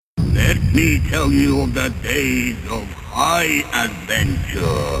Let me tell you of the days of high adventure.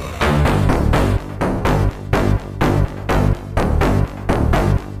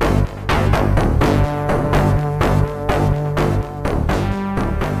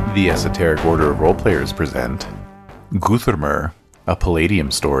 The Esoteric Order of Roleplayers present Guthormr, a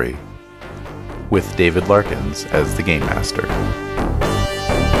Palladium story, with David Larkins as the Game Master.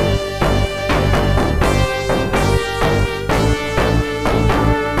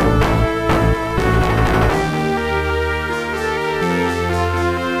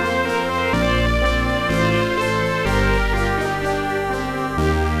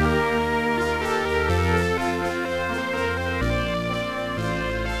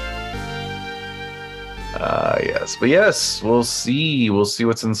 Yes, we'll see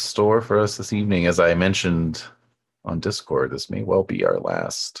what's in store for us this evening. As I mentioned on Discord, this may well be our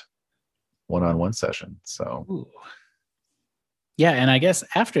last one-on-one session. So, ooh. Yeah, and I guess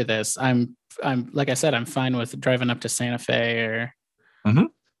after this, I'm like I said, I'm fine with driving up to Santa Fe or,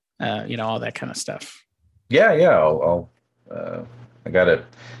 all that kind of stuff. Yeah. I'll I gotta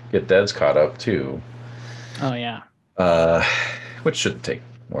get Devs caught up too. Oh yeah. Which shouldn't take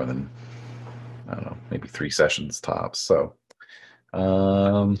more than, I don't know, maybe 3 sessions tops. So,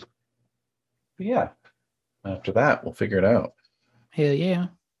 yeah. After that, we'll figure it out. Hell yeah.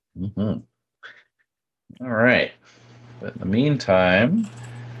 All right. But in the meantime,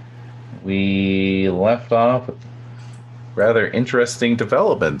 we left off with rather interesting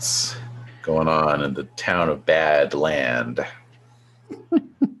developments going on in the town of Badland.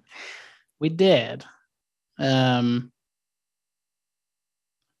 We did.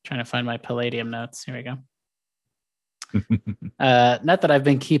 Trying to find my Palladium notes. Here we go. Not that I've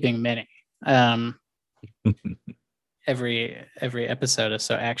been keeping many. Every episode is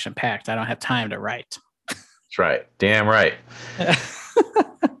so action packed. I don't have time to write. That's right. Damn right.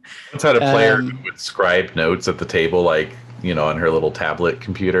 Once had a player who would scribe notes at the table, like, on her little tablet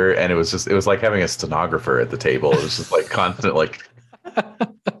computer, and it was like having a stenographer at the table. It was just like constant, like, I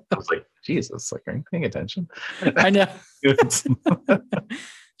was like, Jesus, like, are you paying attention? I know.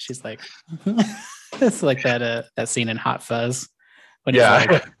 She's like, it's like that scene in Hot Fuzz when he's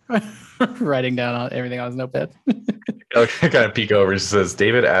like writing down everything on his notepad. I kind of peek over and she says,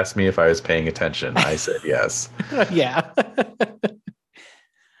 David asked me if I was paying attention. I said yes. Yeah.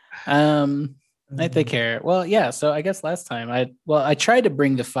 I take care. Well, yeah. So I guess last time I tried to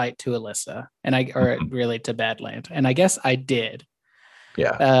bring the fight to Alyssa or really to Badland, and I guess I did.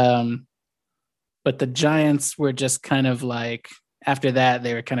 Yeah. But the giants were just kind of like, after that,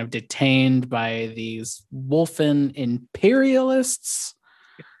 they were kind of detained by these wolfen imperialists.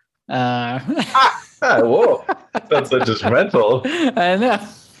 Whoa, that's so judgmental. I know.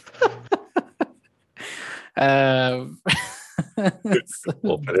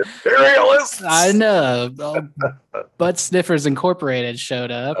 Imperialists. I know. Butt Sniffers Incorporated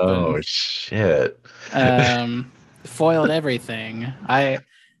showed up. Oh shit! Foiled everything. I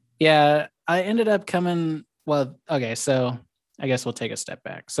ended up coming. Well, okay, so I guess we'll take a step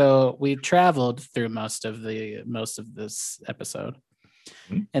back. So we traveled through most of this episode.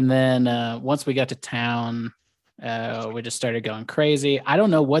 And then once we got to town, we just started going crazy. I don't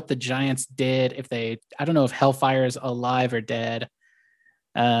know what the giants did. I don't know if Hellfire is alive or dead.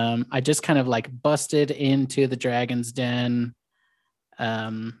 I just kind of like busted into the Dragon's Den,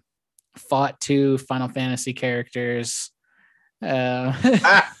 fought 2 Final Fantasy characters. Yep.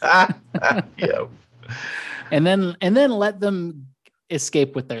 And then let them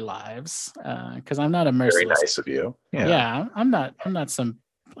escape with their lives, because I'm not a merciless. Very nice of you. Yeah, I'm not some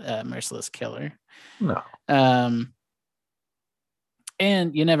merciless killer. No.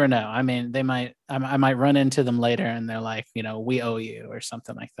 And you never know. I mean, I might run into them later, and they're like, we owe you or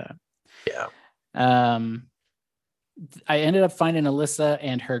something like that. Yeah. I ended up finding Alyssa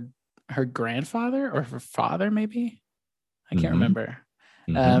and her grandfather or her father, maybe. I can't remember.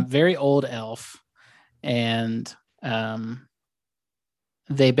 Very old elf. And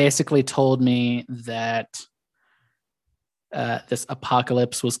they basically told me that this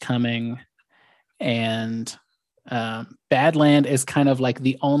apocalypse was coming, and Badland is kind of like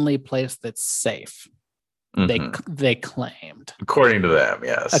the only place that's safe. They claimed, according to them.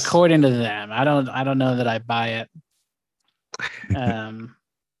 Yes, according to them. I don't know that I buy it.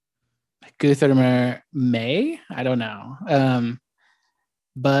 Guthormr may, I don't know.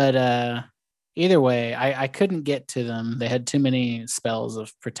 But either way, I couldn't get to them. They had too many spells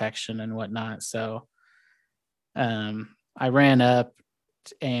of protection and whatnot. So I ran up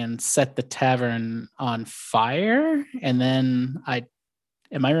and set the tavern on fire. And then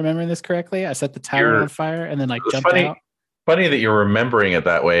am I remembering this correctly? I set the tavern on fire and then jumped out. Funny that you're remembering it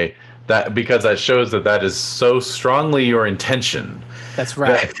that way. because that shows that is so strongly your intention. That's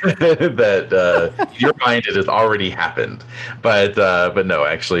right. That in your mind it has already happened, but no,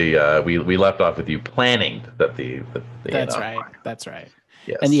 actually, we left off with you planning that the That's right. That's right.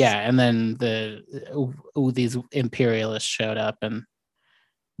 Yes. And yeah, and then these imperialists showed up, and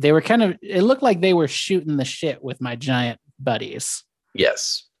they were it looked like they were shooting the shit with my giant buddies.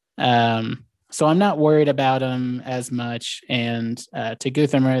 Yes. So I'm not worried about them as much. And to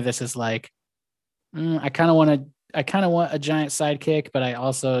Guthormr, this is like, I kind of want a giant sidekick, but I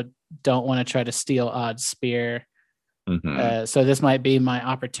also don't want to try to steal Odd's spear. Mm-hmm. So this might be my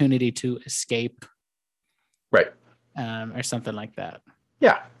opportunity to escape, right? Or something like that.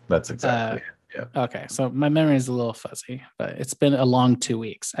 Yeah, that's exactly it. Yeah. Okay, so my memory is a little fuzzy, but it's been a long 2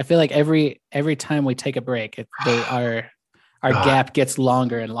 weeks. I feel like every time we take a break, our gap gets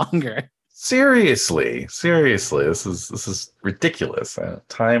longer and longer. Seriously, this is ridiculous.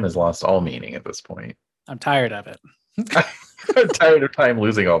 Time has lost all meaning at this point. I'm tired of it. I'm tired of time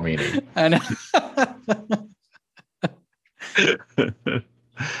losing all meaning. I know.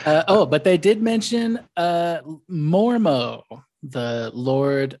 But they did mention Mormo, the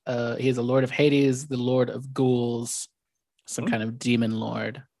lord. He's a lord of Hades, the lord of ghouls, some kind of demon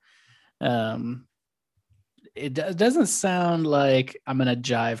lord. It doesn't sound like I'm going to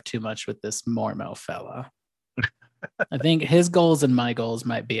jive too much with this Mormo fella. I think his goals and my goals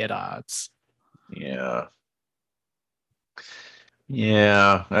might be at odds. Yeah.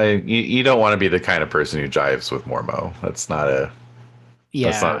 Yeah. You don't want to be the kind of person who jives with Mormo. That's not a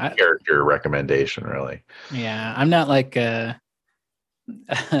character recommendation, really. Yeah. I'm not like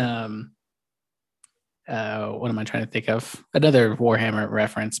what am I trying to think of? Another Warhammer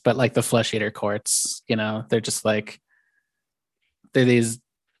reference, but like the Flesh Eater courts, they're just like they're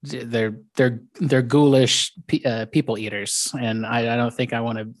ghoulish people eaters, and I don't think I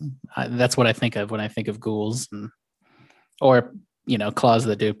want to. That's what I think of when I think of ghouls, or claws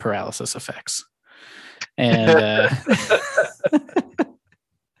that do paralysis effects, and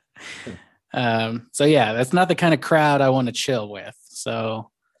so yeah, that's not the kind of crowd I want to chill with. So.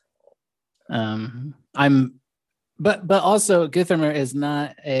 But also Guthormr is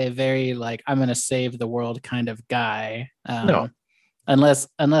not a very like I'm gonna save the world kind of guy. No. Unless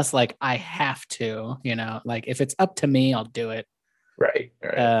like I have to, like if it's up to me, I'll do it. Right.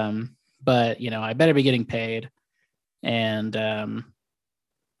 But I better be getting paid. And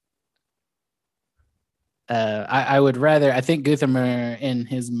I would rather, I think Guthormr in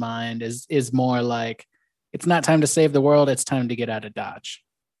his mind is more like it's not time to save the world, it's time to get out of Dodge.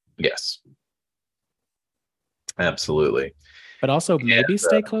 Yes. Absolutely. But also maybe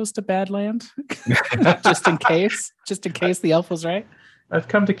stay close to Badland, just in case the elf was right. I've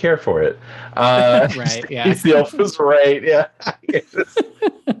come to care for it. Right, yeah. The elf was right, yeah.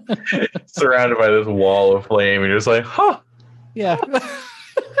 Surrounded by this wall of flame, and you're just like, huh. Yeah.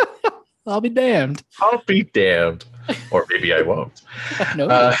 I'll be damned. Or maybe I won't.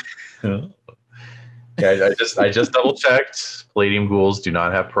 No. Yeah, I just double checked. Palladium ghouls do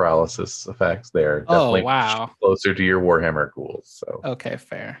not have paralysis effects. They're definitely closer to your Warhammer ghouls. So okay,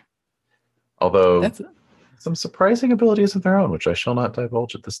 fair. Although some surprising abilities of their own, which I shall not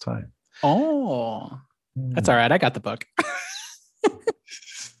divulge at this time. Oh, that's all right. I got the book.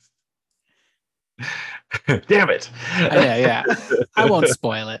 Damn it! Yeah. I won't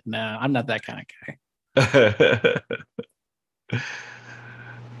spoil it. No, I'm not that kind of guy.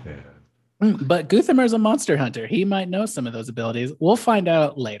 But Guthormr's a monster hunter. He might know some of those abilities. We'll find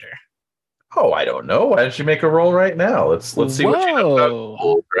out later. Oh, I don't know. Why don't you make a roll right now? Let's see what you know about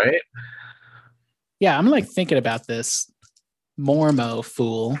gold, right? Yeah, I'm like thinking about this Mormo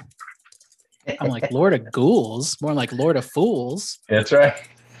fool. I'm like Lord of Ghouls, more like Lord of Fools. That's right.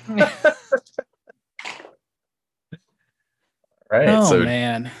 Right. Oh, so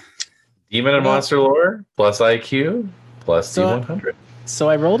man. Demon and monster lore plus IQ plus D100. So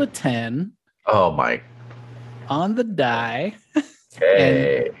I rolled a 10. Oh my! On the die.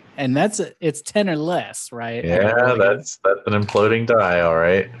 Okay. And it's 10 or less, right? Yeah, that's an imploding die. All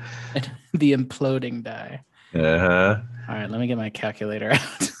right. The imploding die. Uh-huh. All right, let me get my calculator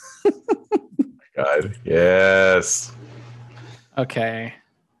out. God, yes. Okay.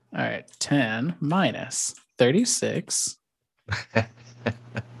 All right, 10 minus 36.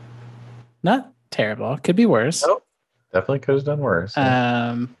 Not terrible. Could be worse. Nope. Definitely could have done worse.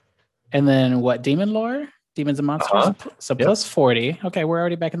 And then what? Demon lore? Demons and monsters? Uh-huh. So plus 40. Okay, we're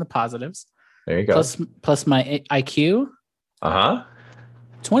already back in the positives. There you go. Plus my IQ.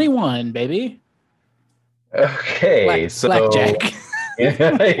 21, baby. Okay, so blackjack. yeah.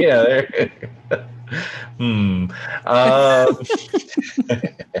 There.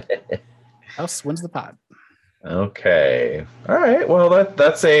 House wins the pot. Okay. All right. Well,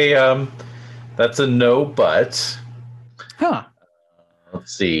 that's a no, but Huh.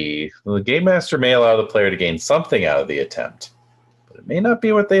 let's see. The game master may allow the player to gain something out of the attempt, but it may not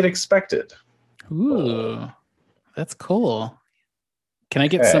be what they'd expected. Ooh, that's cool. Can I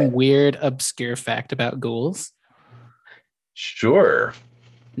get Okay. some weird, obscure fact about ghouls? Sure.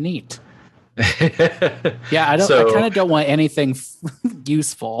 Neat. Yeah, I kind of don't want anything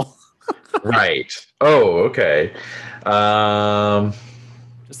useful. Right. Oh, okay.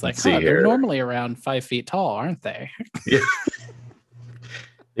 Just like, let's see they're here. normally around 5 feet tall, aren't they? Yeah.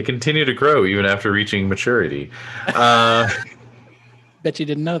 They continue to grow even after reaching maturity. Bet you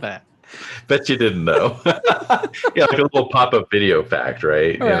didn't know that. Bet you didn't know. Yeah, like a little pop-up video fact,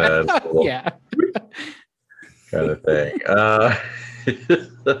 right? Right. Little Yeah. kind of thing.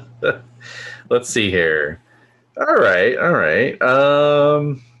 Let's see here. All right.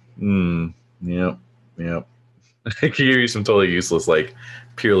 Yep. I could give you some totally useless, like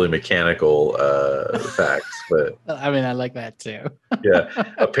purely mechanical facts, but I mean, I like that too. yeah.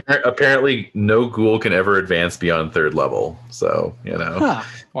 Apparently, no ghoul can ever advance beyond 3rd level. So Huh.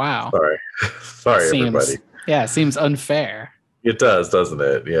 Wow. Sorry, everybody. Yeah, seems unfair. It does, doesn't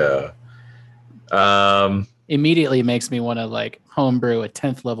it? Yeah. Immediately makes me want to like homebrew a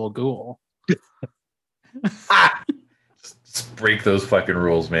 10th level ghoul. Just break those fucking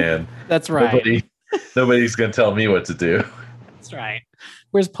rules, man. That's right. Nobody's gonna tell me what to do. That's right.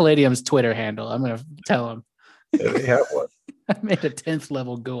 Where's Palladium's Twitter handle? I'm gonna tell him. Yeah, they have one. I made a 10th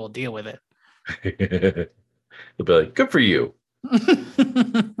level ghoul. Deal with it. They'll be like, good for you.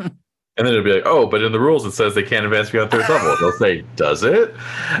 And then it'll be like, oh, but in the rules it says they can't advance beyond 3rd level. They'll say, does it?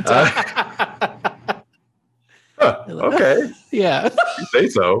 Okay. Yeah. You say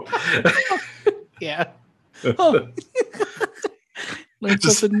so. Yeah. Oh. Learn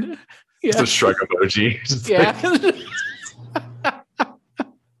Just- something. It's Yeah. a shrug emoji. Just Yeah.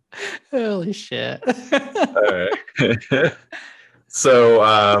 Holy shit. all right. So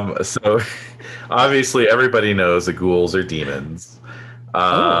obviously everybody knows that ghouls are demons.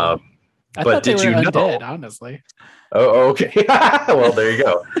 I But thought they did were you know? undead, honestly. Oh, okay. Well, there you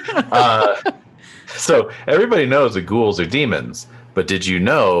go. So everybody knows that ghouls are demons, but did you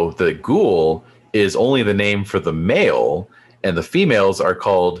know that ghoul is only the name for the male, and the females are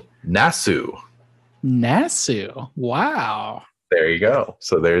called Nasu? Nasu. Wow. There you go.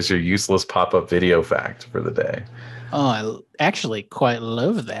 So there's your useless pop-up video fact for the day. Oh, I actually quite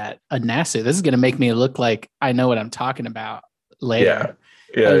love that. A Nasu. This is going to make me look like I know what I'm talking about later.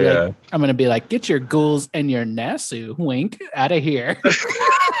 Yeah. I'm going to be like, get your ghouls and your Nasu, wink, out of here.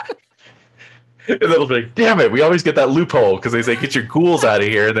 And they'll be like, damn it, we always get that loophole because they say get your ghouls out of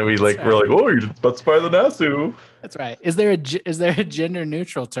here, and then we're like, oh, you're specify the Nasu. That's right. Is there a gender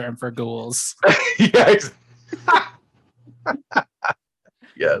neutral term for ghouls? Yes.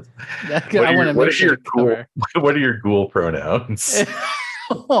 Yes. What are your ghoul pronouns?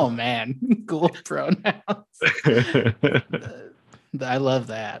 Oh man, ghoul pronouns. I love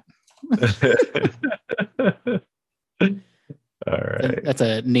that. All right. That's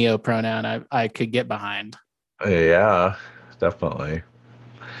a neo pronoun I could get behind. Yeah, definitely.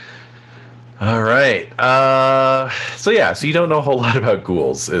 All right. So you don't know a whole lot about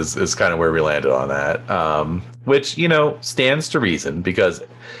ghouls is kind of where we landed on that. Which, stands to reason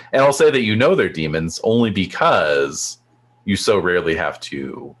and I'll say that they're demons only because you so rarely have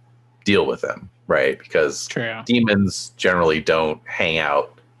to deal with them, right? Because True. Demons generally don't hang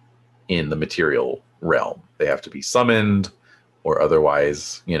out in the material realm. They have to be summoned or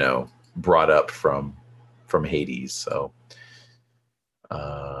otherwise, brought up from Hades. So,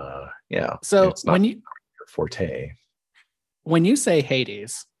 yeah. So when you your forte, when you say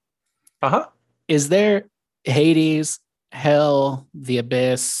Hades, is there Hades, Hell, the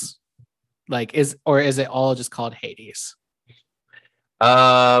Abyss? Is it all just called Hades?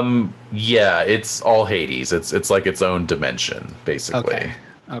 Yeah, it's all Hades. It's like its own dimension, basically.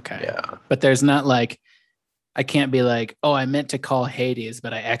 Okay. Yeah. But there's not I can't be like, oh, I meant to call Hades,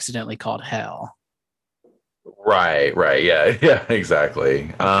 but I accidentally called Hell. Right. Yeah, exactly.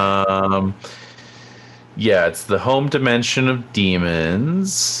 Okay. Yeah, it's the home dimension of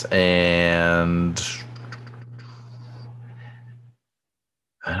demons, and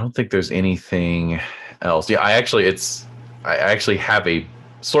I don't think there's anything else. Yeah, I actually have a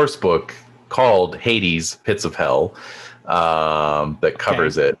source book called Hades Pits of Hell that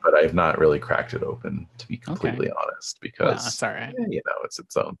covers it, but I've not really cracked it open, to be completely honest, because that's all right. It's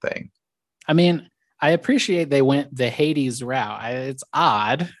its own thing. I mean, I appreciate they went the Hades route. It's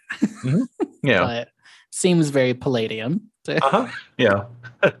odd, yeah, but seems very Palladium. Yeah.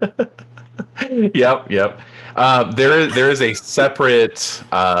 Yep. There is a separate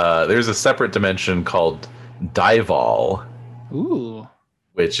there's a separate dimension called Dival, Ooh.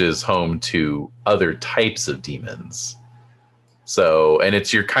 which is home to other types of demons. So, and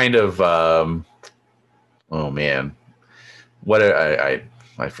it's your kind of oh man, what I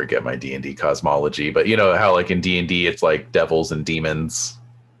forget my D&D cosmology, but you know how like in D&D it's like devils and demons,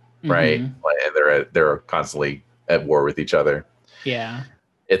 right? Mhm. And they're constantly at war with each other. Yeah.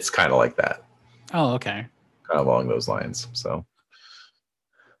 It's kind of like that, Oh, okay. kind of along those lines. So,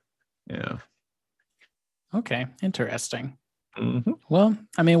 yeah. Okay. Interesting. Mm-hmm. Well,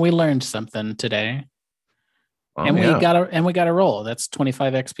 I mean, we learned something today. Oh, and yeah. we got a roll. That's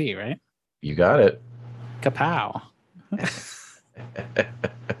 25 XP, right? You got it. Kapow.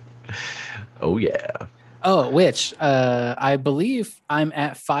 Oh yeah. Oh, which I believe I'm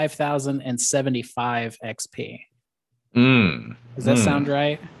at 5,075 XP. Does that sound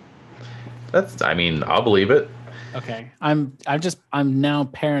right? I mean, I'll believe it. Okay. I'm now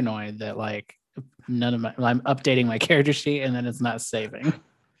paranoid that like I'm updating my character sheet and then it's not saving.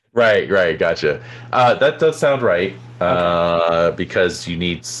 Right, gotcha. That does sound right. Okay. Because you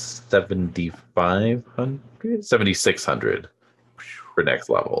need 7,600 for next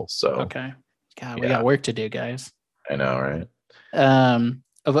level. So Okay. God, we yeah. got work to do, guys. I know, right?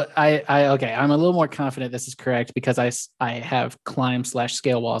 But I'm a little more confident this is correct because I have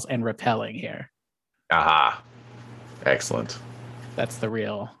climb/scale walls and repelling here. Aha. Excellent. That's the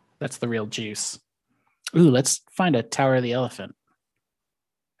real juice. Ooh, let's find a Tower of the Elephant.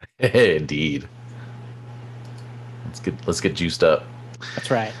 Indeed. Let's get juiced up.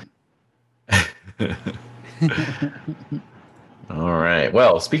 That's right. All right.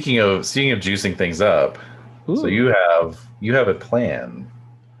 Well, speaking of juicing things up, Ooh. so you have a plan.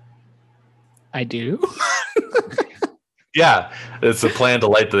 I do. Yeah, it's a plan to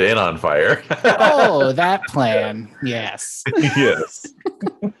light the inn on fire. Oh, that plan. Yes. Yes.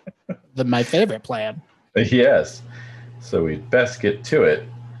 My favorite plan. Yes. So we'd best get to it.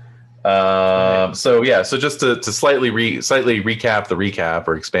 So just to slightly recap the recap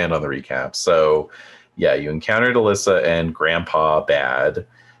or expand on the recap. So yeah, you encountered Alyssa and Grandpa Bad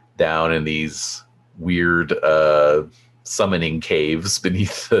down in these weird summoning caves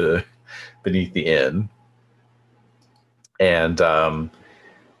beneath the inn. And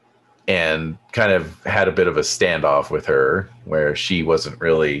kind of had a bit of a standoff with her where she wasn't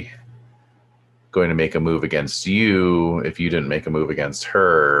really going to make a move against you if you didn't make a move against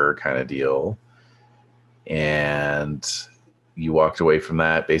her, kind of deal. And you walked away from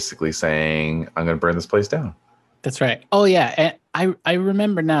that basically saying, I'm going to burn this place down. That's right. Oh yeah. And I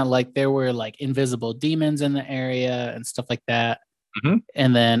remember now, like there were like invisible demons in the area and stuff like that. Mm-hmm.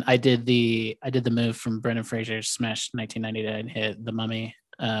 And then I did the move from Brendan Fraser's Smash 1999 hit, The Mummy,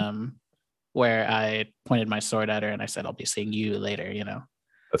 where I pointed my sword at her and I said, I'll be seeing you later, you know?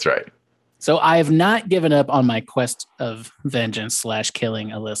 That's right. So I have not given up on my quest of vengeance / killing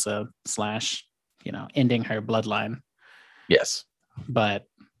Alyssa / ending her bloodline. Yes. But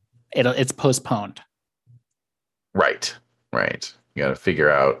it's postponed. Right. You got to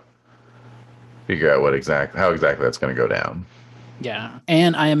figure out how exactly that's going to go down. Yeah.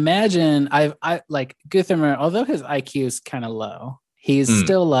 And I imagine I like Guthormr, although his IQ is kind of low, he's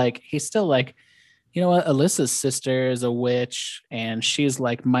still like, you know what? Alyssa's sister is a witch and she's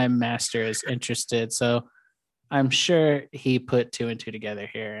like, my master is interested. So I'm sure he put 2 and 2 together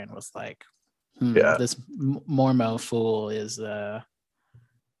here and was like, this Mormo fool is,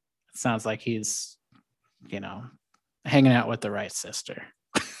 sounds like he's, hanging out with the right sister.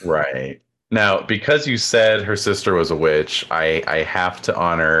 Right. Now, because you said her sister was a witch, I have to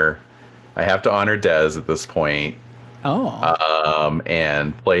honor Des at this point. Oh.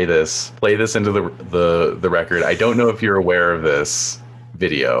 And play this into the record. I don't know if you're aware of this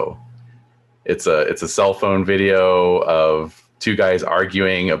video. It's a cell phone video of 2 guys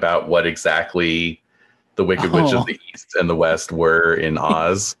arguing about what exactly the Wicked Witch of the East and the West were in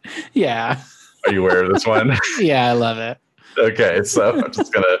Oz. Yeah. Are you aware of this one? Yeah, I love it. Okay, so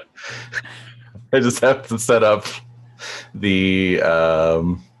I just have to set up the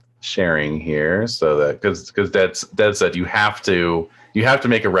sharing here so that because Dad said you have to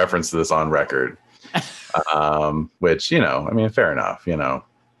make a reference to this on record, which fair enough.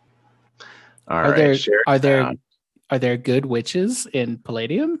 Are there good witches in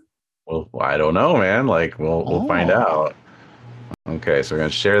Palladium? Well, I don't know, man. Like we'll find out. Okay, so we're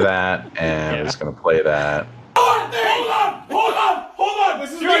gonna share that, and we're just gonna play that. Hold on!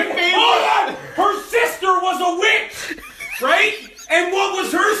 This is my favorite. Hold on! Her sister was a witch, right? And what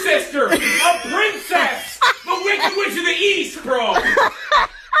was her sister? A princess! The Wicked Witch of the East, bro!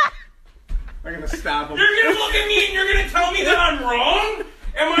 stab him. You're gonna look at me and you're gonna tell me that I'm wrong?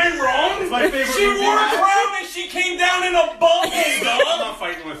 Am I wrong? It's my favorite She movie. wore a crown and she came down in a bubble, I'm dog. not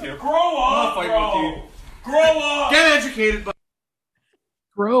fighting with you. Grow up, fighting bro. with you. Grow up. Get educated, but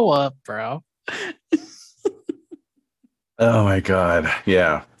Grow up, bro. Oh my god.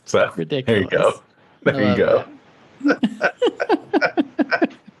 Yeah. So Ridiculous. there you go. There you go.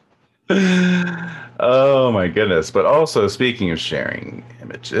 Oh my goodness. But also, speaking of sharing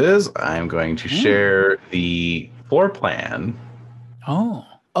images, I'm going to share the floor plan. Oh,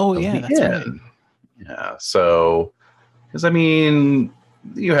 of yeah, the that's right. inn. Yeah. So, because I mean,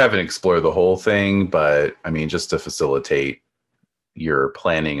 you haven't explored the whole thing, but I mean, just to facilitate your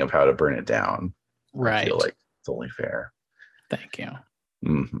planning of how to burn it down, Right. I feel like it's only fair. Thank you.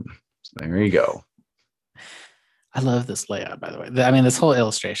 So there you go. I love this layout, by the way. I mean, this whole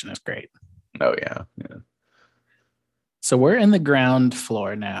illustration is great. Oh yeah. So we're in the ground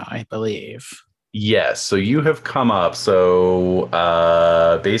floor now, I believe. Yes. So you have come up. So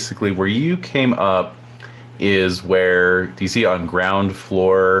basically, where you came up is where, do you see on ground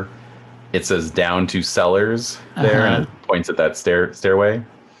floor? It says down to cellars there, and it points at that stairway.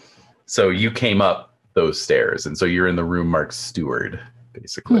 So you came up those stairs, and so you're in the room marked steward,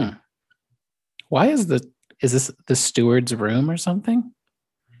 basically. Why is this the steward's room or something?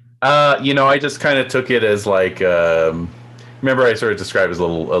 I just kind of took it as like, remember I sort of described it as a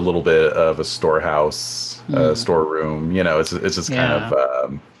little bit of a storehouse, storeroom. It's just kind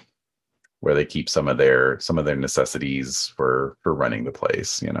of where they keep some of their necessities for running the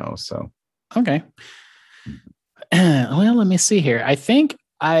place. So. Okay. Well, let me see here. I think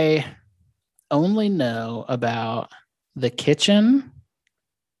I only know about the kitchen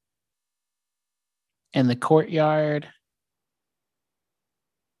and the courtyard.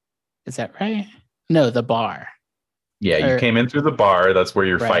 Is that right? No, the bar. Yeah, you came in through the bar. That's where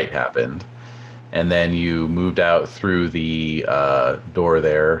your fight happened. And then you moved out through the door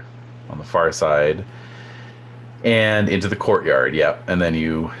there on the far side and into the courtyard. Yep. And then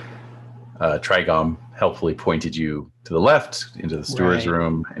you... Trigom helpfully pointed you to the left into the steward's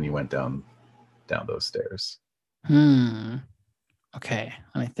room, and you went down those stairs. Okay,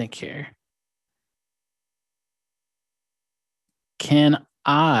 let me think here. Can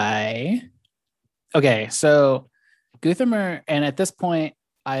I? Okay, so Guthormr, and at this point,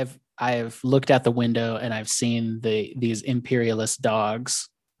 I've looked out the window and I've seen these imperialist dogs.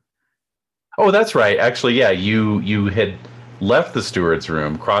 Oh, that's right. Actually, yeah, you had left the steward's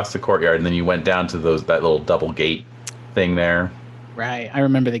room, crossed the courtyard, and then you went down to that little double gate thing there. Right. I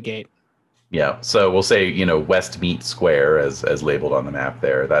remember the gate. Yeah. So we'll say, Westmeat Square as labeled on the map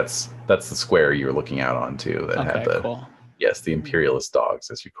there. That's the square you were looking out onto that had the cool. Yes, the imperialist dogs,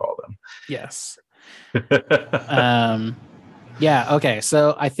 as you call them. Yes. Yeah, okay.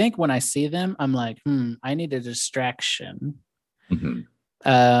 So I think when I see them, I'm like, I need a distraction.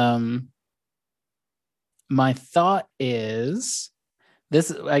 My thought is this.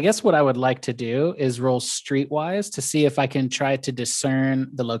 I guess what I would like to do is roll streetwise to see if I can try to discern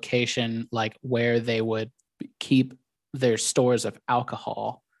the location, like where they would keep their stores of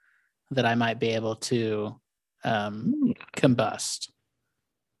alcohol that I might be able to combust.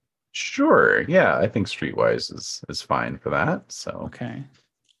 Sure. Yeah, I think streetwise is fine for that. So okay.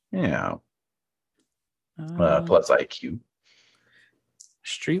 Yeah. Plus IQ.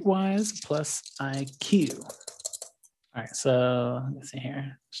 Streetwise plus IQ. All right, so let's see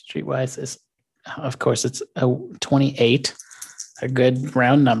here. Streetwise is, of course, it's a 28, a good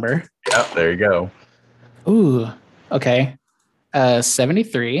round number. Yep, there you go. Ooh, okay.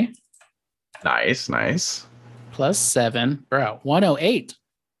 73. Nice. Plus 7, bro. 108.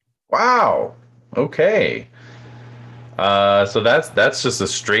 Wow. Okay. So that's just a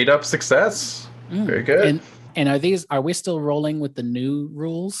straight up success. Very good. And are we still rolling with the new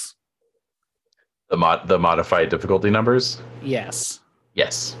rules? The modified difficulty numbers? Yes.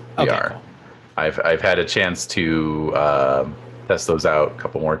 Yes, we are. Cool. I've had a chance to test those out a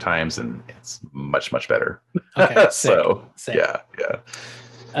couple more times, and it's much better. Okay. So sick. Yeah.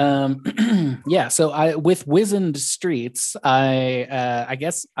 Yeah. So with wizened streets, I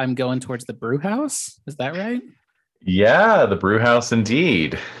guess I'm going towards the brew house. Is that right? Yeah, the brew house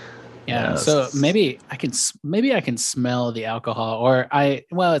indeed. Yeah, yes. So maybe I can smell the alcohol, or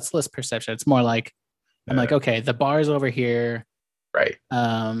it's less perception. It's more like I'm like, okay, the bar's over here. Right.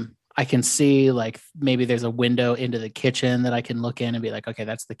 I can see like maybe there's a window into the kitchen that I can look in and be like, okay,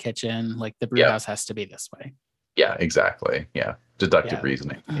 that's the kitchen. Like the brew house has to be this way. Yeah, exactly. Yeah. Deductive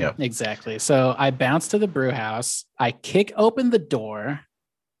reasoning. Yeah. Exactly. So I bounce to the brew house. I kick open the door.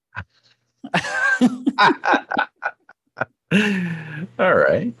 All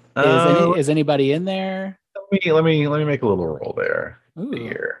right. Is anybody in there? Let me make a little roll there. Ooh,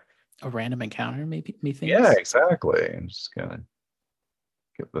 Here. a random encounter, maybe me thinks. Yeah, exactly. I'm just gonna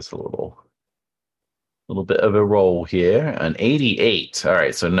give this a little bit of a roll here. An 88. All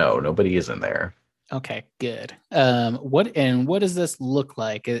right, so no, nobody is in there. Okay, good. What does this look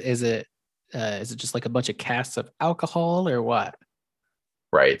like? Is it just like a bunch of casks of alcohol or what?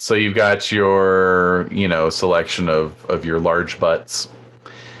 Right. So you've got your, selection of your large butts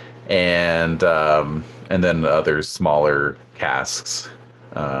and then other smaller casks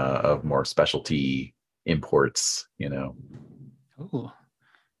of more specialty imports. Ooh.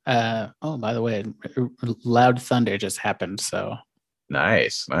 Oh, by the way, loud thunder just happened. So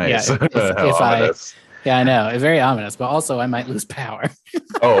Nice. yeah, How if ominous. yeah, I know, very ominous, but also I might lose power.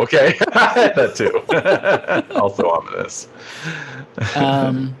 Oh, okay. That too. Also ominous.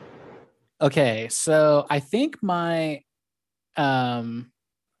 Okay, so I think my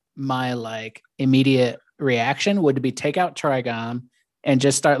like immediate reaction would be take out Trigon and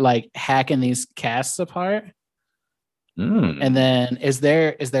just start like hacking these casts apart. And then is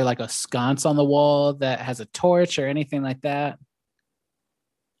there like a sconce on the wall that has a torch or anything like that?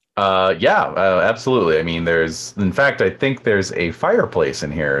 Yeah, absolutely. I mean, in fact, I think there's a fireplace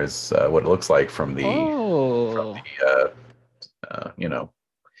in here is what it looks like from the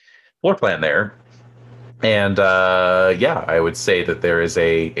floor plan there. And yeah, I would say that there is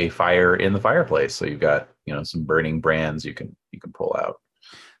a fire in the fireplace. So you've got, some burning brands you can pull out.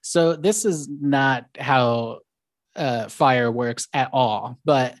 So this is not how fire works at all.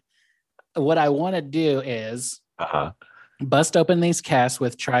 But what I want to do is bust open these casks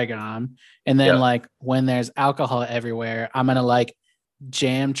with Trigon, and then like when there's alcohol everywhere, I'm gonna like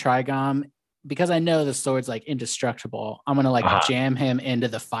jam Trigon because I know the sword's like indestructible. I'm gonna like jam him into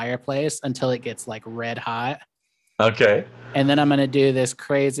the fireplace until it gets like red hot. Okay. And then I'm gonna do this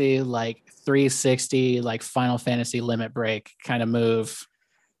crazy like 360 like Final Fantasy limit break kind of move.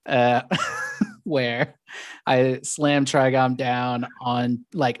 Where I slam Trigon down on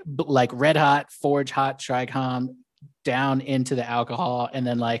like red hot, forge hot Trigon down into the alcohol, and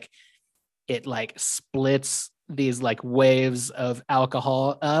then like it like splits these like waves of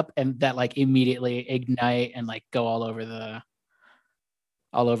alcohol up, and that like immediately ignite and like go all over the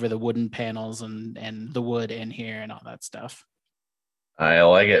wooden panels and the wood in here and all that stuff. I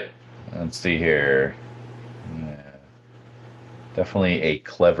like it. Let's see here. Yeah. Definitely a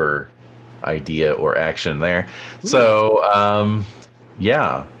clever idea or action there. Ooh. So,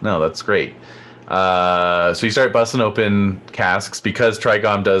 yeah, no, that's great. So you start busting open casks because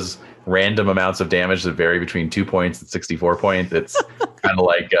Trigon does random amounts of damage that vary between 2 points and 64 points. It's kind of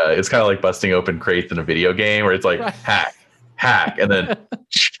like busting open crates in a video game where it's like hack, and then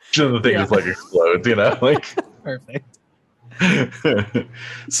the thing just like explodes. Like perfect.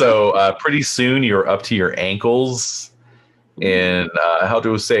 So pretty soon you're up to your ankles in how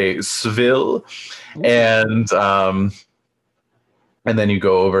do we say Seville, and then you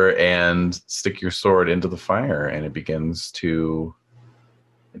go over and stick your sword into the fire, and it begins to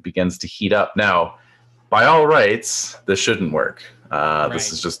heat up. Now, by all rights, this shouldn't work.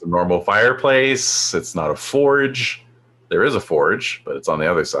 This is just a normal fireplace. It's not a forge. There is a forge, but it's on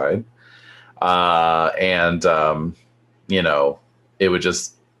the other side. It would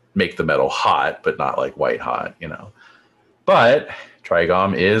just make the metal hot, but not like white hot. But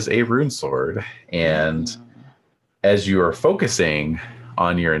Trigon is a rune sword, and as you are focusing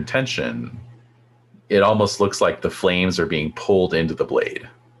on your intention, it almost looks like the flames are being pulled into the blade.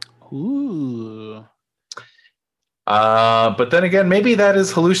 Ooh. But then again, maybe that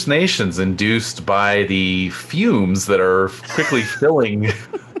is hallucinations induced by the fumes that are quickly filling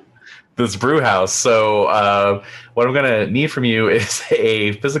this brew house. So what I'm going to need from you is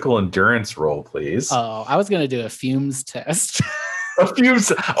a physical endurance roll, please. Oh, I was going to do a fumes test. A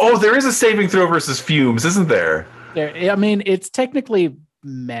fumes. Oh, there is a saving throw versus fumes, isn't there? I mean, it's technically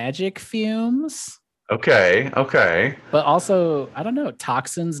magic fumes. Okay. But also, I don't know,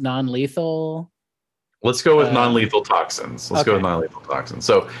 toxins, non-lethal. Let's go with non-lethal toxins. Let's go with non-lethal toxins.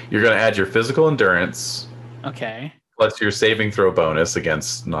 So you're going to add your physical endurance. Okay. Plus your saving throw bonus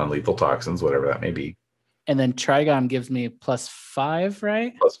against non-lethal toxins, whatever that may be. And then Trigon gives me +5,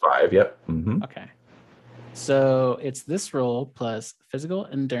 right? +5, yep. Mm-hmm. Okay. So it's this roll plus physical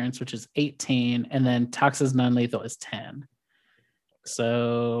endurance, which is 18, and then toxins non-lethal is 10.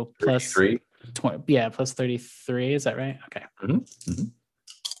 So plus 33. 20, yeah, plus 33. Is that right? Okay. Mm-hmm. Mm-hmm.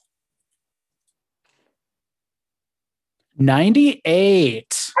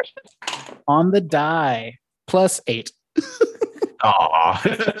 98 on the die, plus 8. Aw.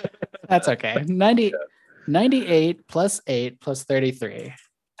 That's okay. 98 98 plus 8 plus 33.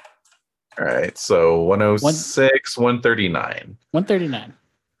 All right. So 106, 139. 139.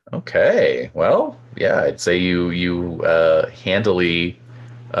 Okay. Well, yeah, I'd say you handily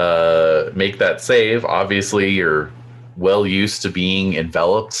make that save. Obviously, you're well used to being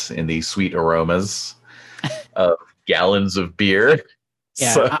enveloped in these sweet aromas of gallons of beer.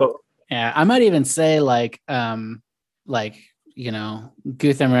 Yeah. So I might even say Guthormr,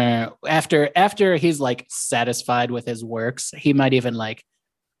 after he's like satisfied with his works, he might even like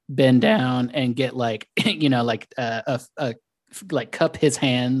bend down and get like like cup his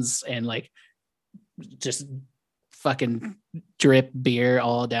hands and like just fucking drip beer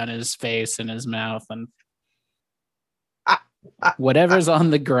all down his face and his mouth and whatever's on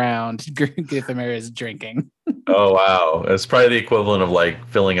the ground. Guthormr is drinking. oh wow, it's probably the equivalent of like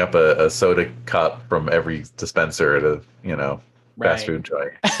filling up a soda cup from every dispenser at a fast food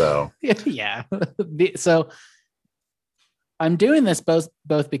joint. So yeah. So I'm doing this both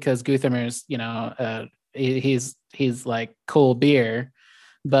because Guthormr's, he's like cool beer,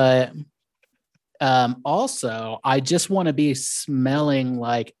 but also I just want to be smelling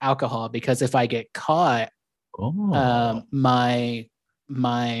like alcohol, because if I get caught, my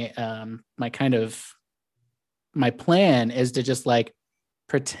plan is to just like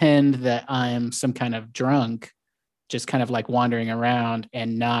pretend that I'm some kind of drunk, just kind of like wandering around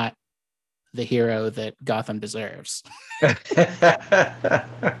and not the hero that Gotham deserves. All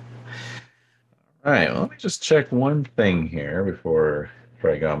right, well, let me just check one thing here before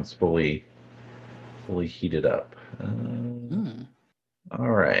Trigon's fully heated up. All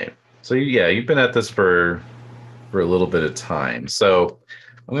right, so you've been at this for a little bit of time. So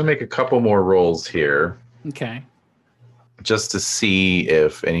I'm gonna make a couple more rolls here. Okay. Just to see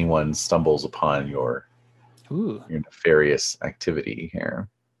if anyone stumbles upon your nefarious activity here.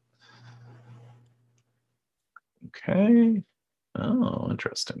 Okay. Oh,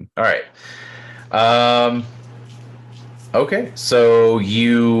 interesting. All right. Okay. So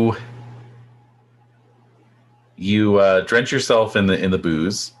you drench yourself in the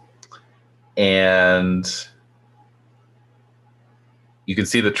booze, and you can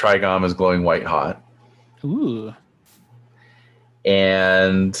see the Trigom is glowing white hot. Ooh.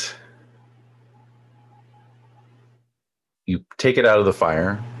 And you take it out of the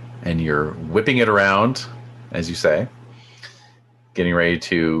fire, and you're whipping it around, as you say, getting ready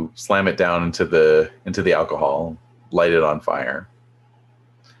to slam it down into the alcohol, light it on fire.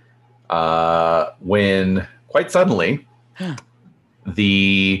 When quite suddenly,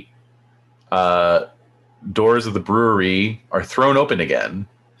 the doors of the brewery are thrown open again.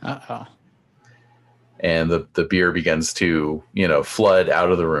 Uh-oh. And the beer begins to, flood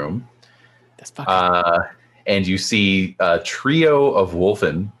out of the room. That's fucking... and you see a trio of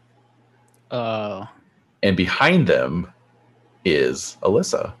Wolfen. Oh. And behind them is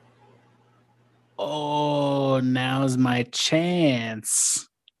Alyssa. Oh, now's my chance.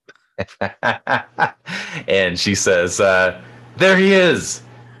 And she says, there he is.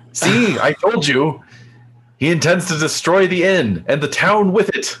 See, I told you. He intends to destroy the inn and the town with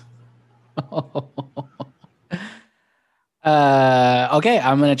it. Okay,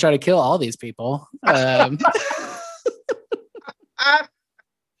 I'm going to try to kill all these people. All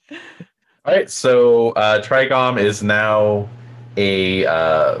right, so Trigom is now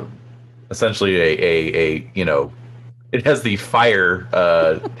essentially a it has the fire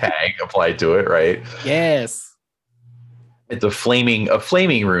tag applied to it, right? Yes. It's a flaming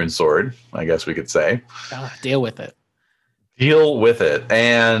rune sword, I guess we could say. Deal with it.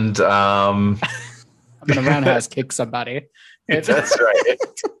 And I'm gonna roundhouse kick somebody. That's right.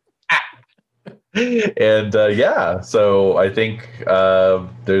 And so I think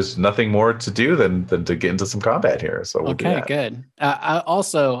there's nothing more to do than to get into some combat here. So we'll okay, good.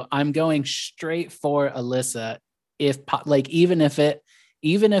 I'm going straight for Alyssa, even if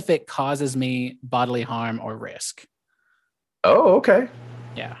it causes me bodily harm or risk. Oh, okay.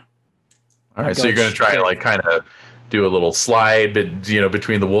 Yeah. All right. So you're going to try and kind of do a little slide, but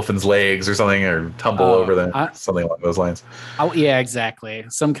between the Wolfen's legs or something, or tumble over them, something along those lines. Oh, yeah, exactly.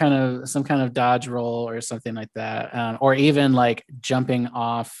 Some kind of dodge roll or something like that, or even like jumping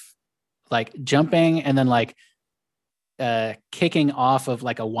off, like jumping and then like kicking off of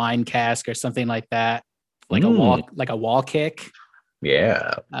like a wine cask or something like that, like a wall kick.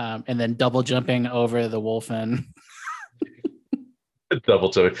 Yeah. And then double jumping over the Wolfen. Double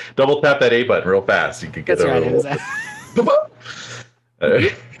tap that A button real fast. You can get over.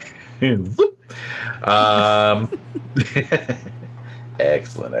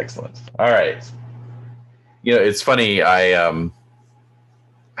 Excellent. All right. It's funny.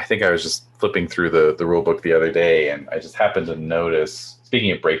 I think I was just flipping through the rule book the other day, and I just happened to notice.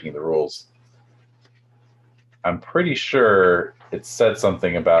 Speaking of breaking the rules, I'm pretty sure it said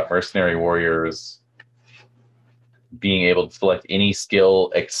something about mercenary warriors being able to select any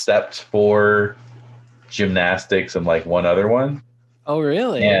skill except for gymnastics and like one other one. Oh,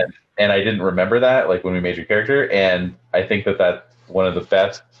 really? And I didn't remember that like when we made your character, and I think that that's one of the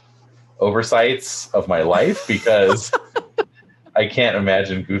best oversights of my life because I can't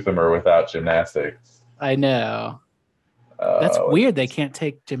imagine Guthormr without gymnastics. I know. That's weird. They can't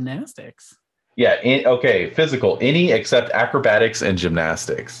take gymnastics. Yeah. Okay. Physical. Any except acrobatics and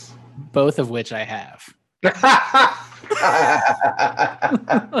gymnastics. Both of which I have.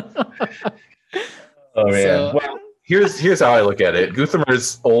 Oh man. So, well, here's how I look at it.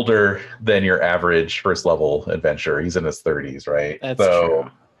 Guthormr's older than your average first level adventurer. He's in his 30s, right? That's true.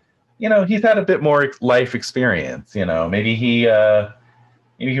 You know, he's had a bit more life experience. You know, maybe he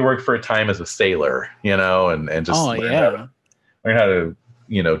worked for a time as a sailor. You know, and just learn how to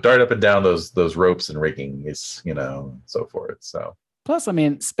dart up and down those ropes and rigging is and so forth. So plus, I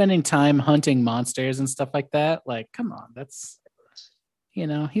mean, spending time hunting monsters and stuff like that. Like, come on, that's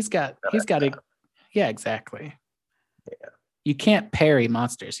he's got it. Yeah, exactly. Yeah. You can't parry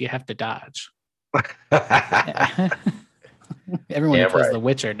monsters. You have to dodge. Everyone who plays The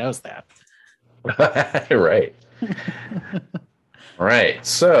Witcher knows that. Right. Right.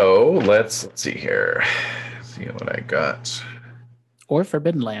 So let's see here. See what I got. Or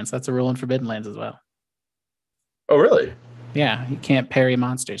Forbidden Lands. That's a rule in Forbidden Lands as well. Oh, really? Yeah, you can't parry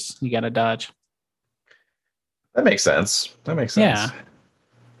monsters. You got to dodge. That makes sense. Yeah.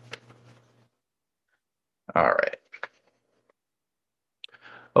 All right.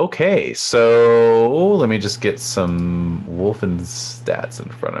 Okay, so let me just get some Wolfen stats in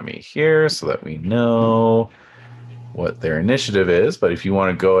front of me here so that we know what their initiative is. But if you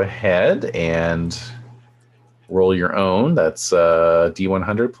want to go ahead and roll your own, that's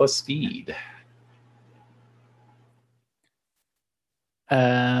D100 plus speed.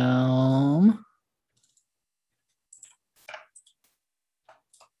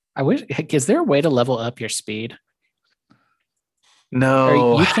 I wish. Is there a way to level up your speed?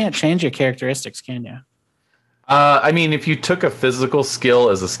 No, or you can't change your characteristics, can you? I mean, if you took a physical skill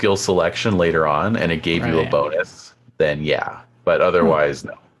as a skill selection later on and it gave you a bonus, then yeah. But otherwise,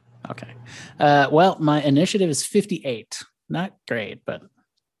 no. Okay. Well, my initiative is 58. Not great, but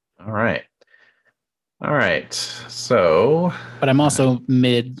all right. So, but I'm also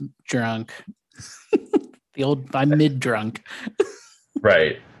mid drunk. I'm mid drunk.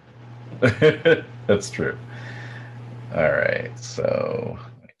 Right. That's true. All right. So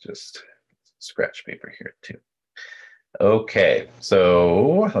I just scratch paper here too. Okay.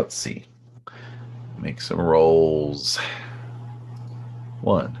 So let's see. Make some rolls.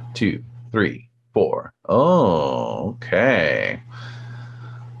 1, 2, 3, 4. Oh, okay.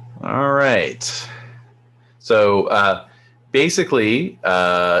 All right. So basically,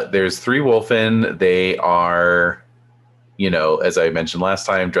 there's 3 Wolfen. They are, as I mentioned last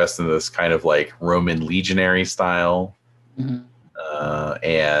time, dressed in this kind of like Roman legionary style. Mm-hmm.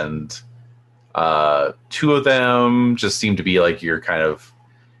 And 2 of them just seem to be like your kind of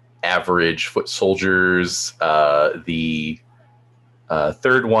average foot soldiers. The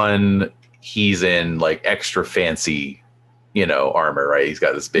third one, he's in like extra fancy, armor, right? He's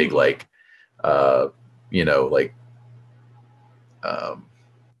got this big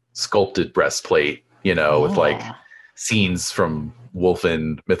sculpted breastplate, with like scenes from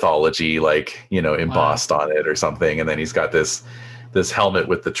Wolfen mythology, like, embossed on it or something. And then he's got this helmet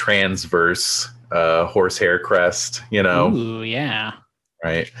with the transverse horsehair crest, Ooh, yeah.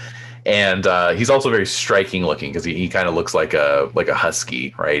 Right. And he's also very striking looking because he kind of looks like a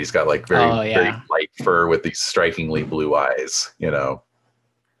husky, right? He's got like very light fur with these strikingly blue eyes,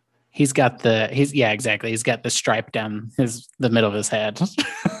 He's got exactly. He's got the stripe down the middle of his head.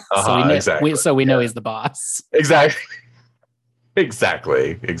 So we know he's the boss. Exactly.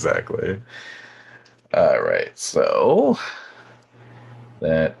 All right. So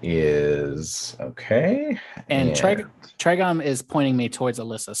that is okay. And Trigon is pointing me towards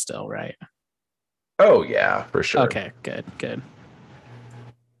Alyssa still, right? Oh yeah, for sure. Okay, good.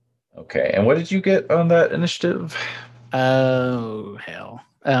 Okay. And what did you get on that initiative? Oh hell.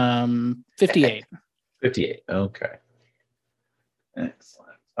 58. 58. Okay.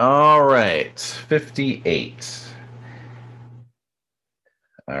 Excellent. All right. 58.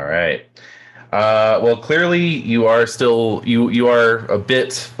 All right. Well, clearly you are still you are a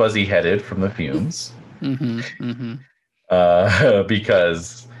bit fuzzy headed from the fumes.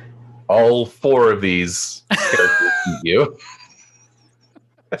 Because all 4 of these characters beat you.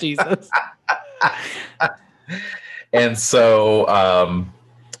 Jesus. And so,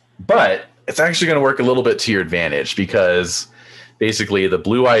 but it's actually going to work a little bit to your advantage because basically the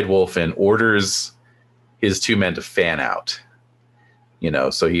blue-eyed wolfen orders his two men to fan out.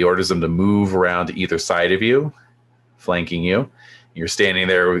 So he orders them to move around to either side of you, flanking you. You're standing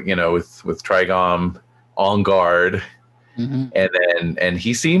there, with Trigom on guard, and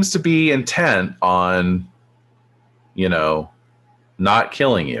he seems to be intent on, not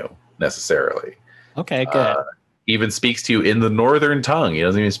killing you necessarily. Okay, good. Even speaks to you in the northern tongue. He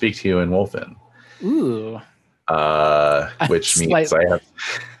doesn't even speak to you in Wolfen. Ooh. Which means I have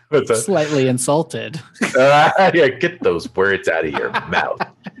slightly insulted. Yeah, get those words out of your mouth.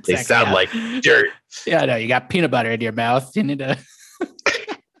 They sound like dirt. Yeah, no, you got peanut butter in your mouth. You need to.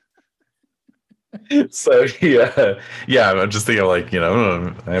 So yeah, I'm just thinking like,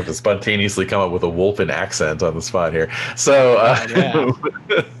 I have to spontaneously come up with a Wolfen accent on the spot here. So,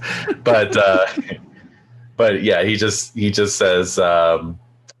 but yeah, he just says,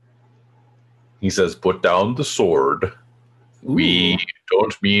 put down the sword. Ooh. We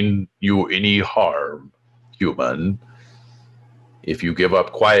don't mean you any harm, human. If you give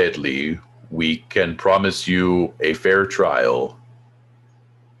up quietly, we can promise you a fair trial.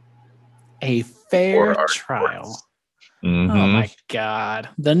 A fair trial. Mm-hmm. Oh my God.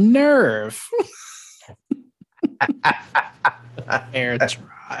 The nerve. Fair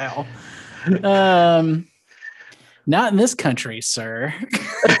trial. Not in this country, sir.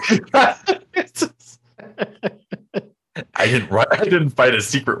 I didn't fight a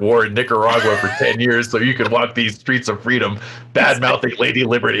secret war in Nicaragua for 10 years so you could walk these streets of freedom bad-mouthing Lady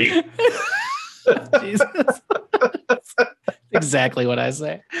Liberty. Jesus. Exactly what I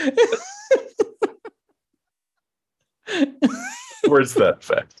say. Where's that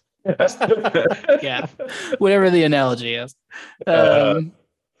effect? Yeah, whatever the analogy is. Yeah.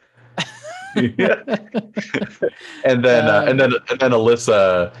 And then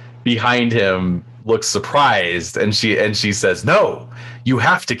Alyssa behind him looks surprised, and she says, "No, you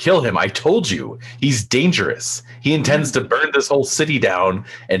have to kill him. I told you, he's dangerous. He intends to burn this whole city down,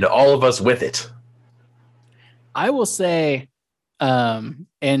 and all of us with it." I will say, and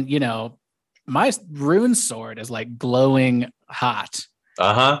my rune sword is like glowing hot.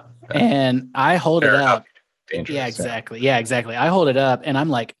 And I hold it up. Yeah, exactly. Yeah, exactly. I hold it up, and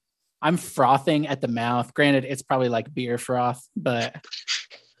I'm frothing at the mouth. Granted, it's probably like beer froth, but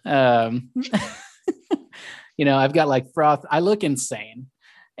I've got like froth. I look insane,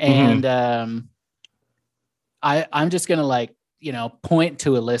 and I'm just gonna point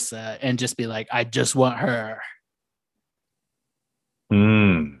to Alyssa and just be like, I just want her.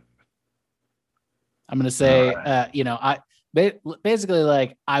 I'm gonna say, I basically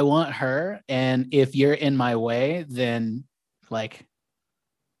like I want her, and if you're in my way, then like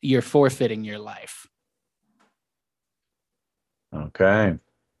you're forfeiting your life. Okay.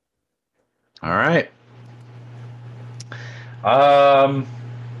 All right. Why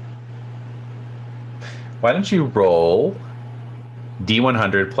don't you roll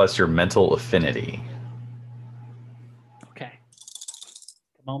D100 plus your mental affinity? Okay.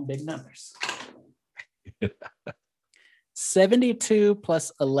 Come on, big numbers. 72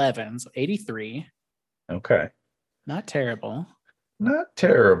 plus 11, so 83. Okay. Not terrible. Not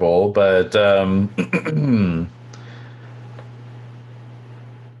terrible, but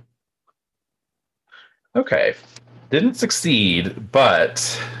okay. Didn't succeed,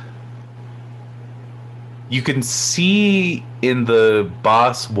 but you can see in the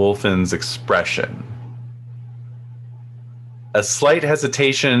boss Wolfen's expression a slight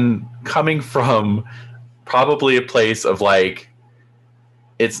hesitation coming from probably a place of like,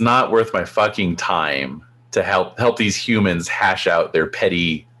 it's not worth my fucking time to help these humans hash out their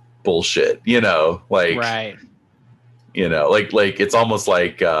petty bullshit, like, right. Like it's almost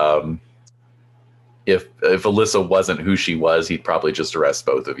like, if Alyssa wasn't who she was, he'd probably just arrest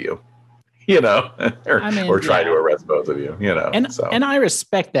both of you, or try to arrest both of you, And I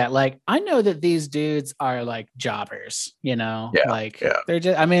respect that. Like, I know that these dudes are like jobbers, they're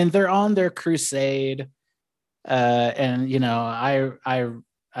just, they're on their crusade. And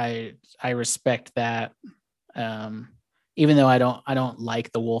I respect that. Even though I don't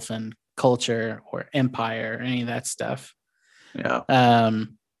like the Wolfen culture or empire or any of that stuff. Yeah.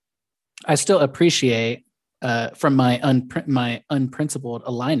 I still appreciate from my unprincipled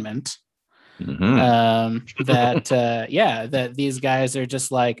alignment that these guys are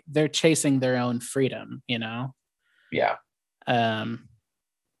just like, they're chasing their own freedom, Yeah.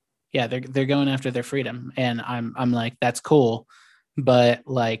 They're going after their freedom, and I'm like, that's cool, but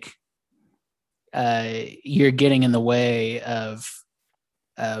like you're getting in the way of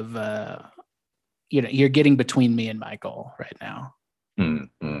you're getting between me and my goal right now.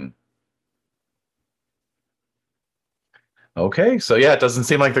 Mm-hmm. Okay, so yeah, it doesn't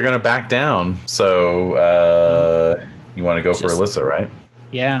seem like they're going to back down. So you want to go for Alyssa, right?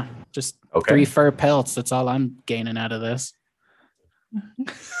 Yeah, just Okay. 3 fur pelts. That's all I'm gaining out of this.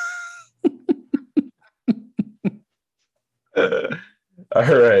 All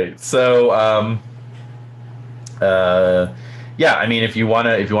right. So yeah, I mean, if you want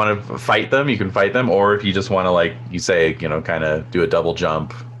to fight them, you can fight them, or if you just want to, like you say, kind of do a double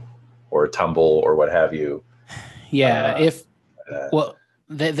jump or a tumble or what have you. Yeah,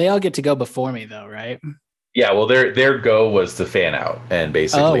 they all get to go before me though, right? Yeah, well, their go was to fan out and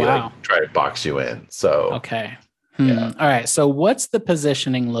basically like try to box you in. So okay, yeah. All right. So what's the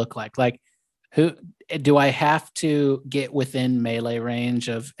positioning look like? Like, who do I have to get within melee range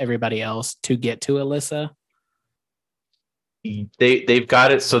of everybody else to get to Alyssa? They've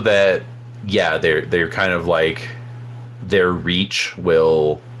got it so that they're kind of like their reach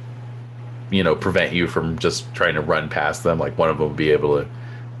will prevent you from just trying to run past them. Like one of them will be able to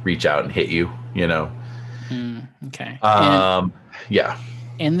reach out and hit you. Okay. Yeah.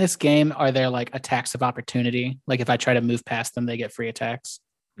 In this game, are there like attacks of opportunity? Like if I try to move past them, they get free attacks?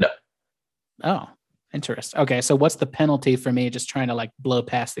 No. Oh, interesting. Okay, so what's the penalty for me just trying to like blow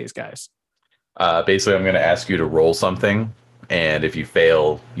past these guys? Basically, I'm going to ask you to roll something, and if you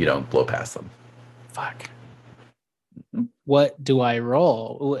fail, you don't blow past them. Fuck. What do I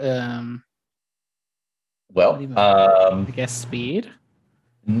roll? I guess speed.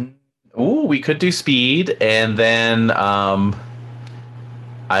 Ooh, we could do speed, and then I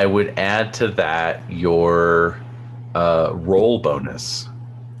would add to that your roll bonus.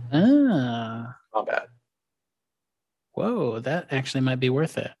 Ah. Not bad. Whoa, that actually might be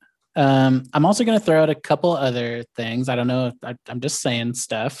worth it. I'm also going to throw out a couple other things. I don't know. I'm just saying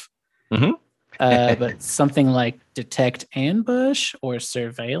stuff. Mm-hmm. But something like detect ambush or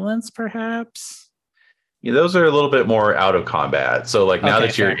surveillance, perhaps. Yeah, those are a little bit more out of combat. So, like now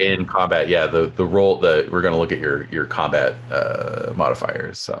that you're in combat, the roll we're going to look at your combat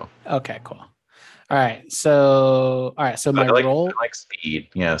modifiers. So okay, cool. All right, so my roll, I like speed.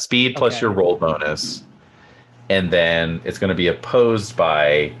 Yeah, speed plus your roll bonus, and then it's going to be opposed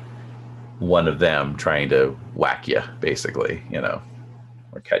by one of them trying to whack you, basically,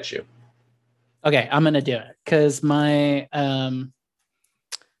 or catch you. Okay, I'm going to do it because my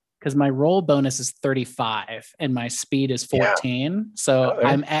roll bonus is 35 and my speed is 14. Yeah. So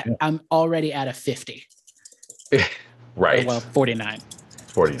I'm already at a 50. Right. Or, well, 49.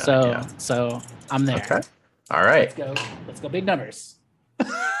 49. So I'm there. Okay. All right. Let's go big numbers.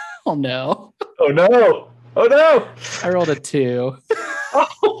 Oh no. Oh no. Oh no. I rolled a 2.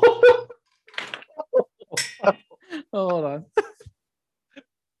 Hold on.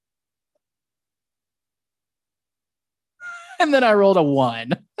 And then I rolled a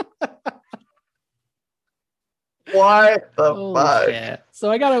 1. What the fuck? Shit. So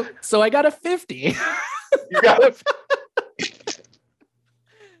I got a 50. You got a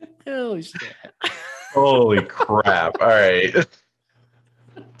Holy shit. Holy crap. All right.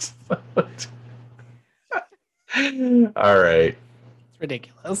 All right. It's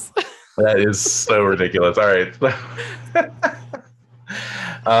ridiculous. That is so ridiculous. All right.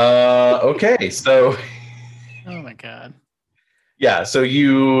 Okay, so oh my god. Yeah, so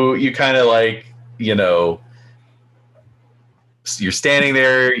you kind of like, you're standing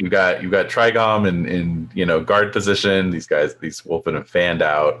there, you got Trigom in guard position. These wolfen have fanned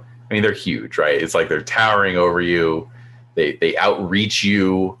out. I mean, they're huge, right? It's like they're towering over you. They outreach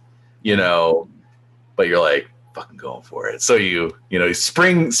you, but you're like fucking going for it. So you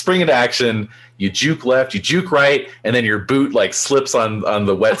spring into action, you juke left, you juke right, and then your boot like slips on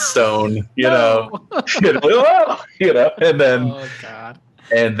the wet stone, and then oh god.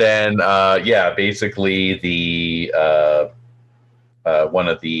 And then basically the one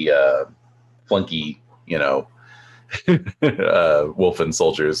of the flunky, wolfen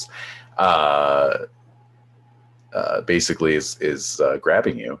soldiers basically is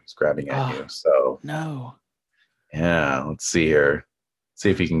grabbing you. He's grabbing at you. So no. Yeah, let's see here. See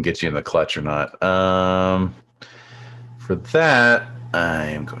if he can get you in the clutch or not. For that, I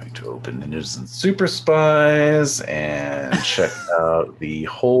am going to open Ninjas and Super Spies and check out the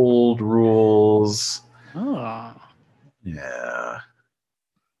hold rules. Oh. Yeah.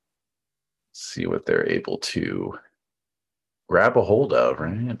 See what they're able to grab a hold of,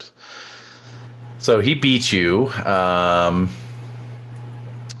 right? So he beat you on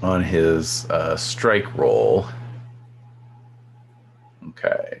his strike roll.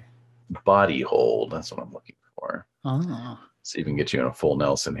 Okay. Body hold. That's what I'm looking for. Oh. See if we can get you in a full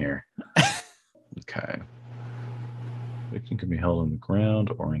Nelson here. Okay. Victim can be held on the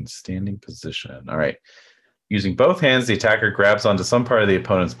ground or in standing position. All right. Using both hands, the attacker grabs onto some part of the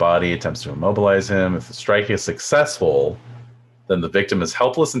opponent's body, attempts to immobilize him. If the strike is successful, then the victim is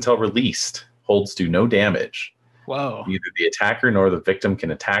helpless until released. Holds do no damage. Whoa. Neither the attacker nor the victim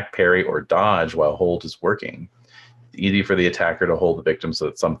can attack, parry, or dodge while hold is working. It's easy for the attacker to hold the victim so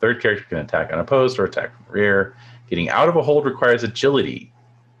that some third character can attack unopposed or attack from the rear. Getting out of a hold requires agility.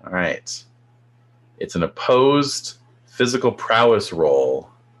 All right. It's an opposed physical prowess roll.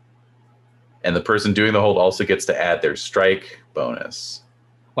 And the person doing the hold also gets to add their strike bonus.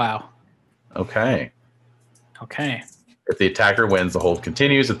 Wow. Okay. Okay. If the attacker wins, the hold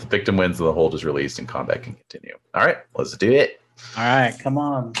continues. If the victim wins, the hold is released and combat can continue. All right, let's do it. All right, come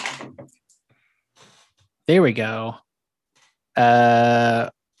on. There we go.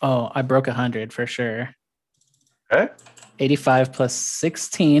 I broke 100 for sure. Okay. 85 plus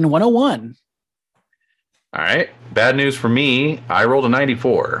 16, 101. All right. Bad news for me. I rolled a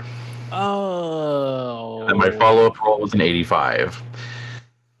 94. Oh. And my follow-up roll was an 85.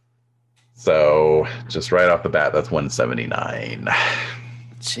 So just right off the bat, that's 179.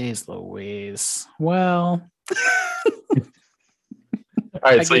 Jeez Louise. Well. All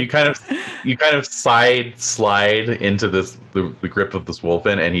right, so you kind of slide into the grip of this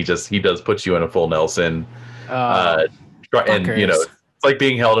wolfen, and he does put you in a full Nelson. And it's like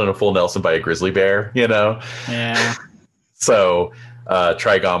being held in a full Nelson by a grizzly bear, Yeah. So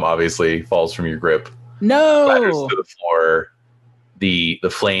Trigom obviously falls from your grip. No. Splatters to the floor. The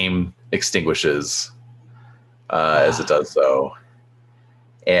flame extinguishes as it does so,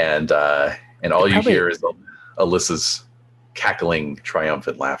 and all you hear is Alyssa's cackling,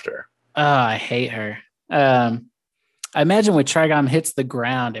 triumphant laughter. Oh, I hate her. I imagine when Trigom hits the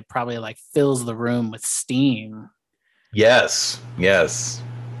ground, it probably like fills the room with steam. Yes.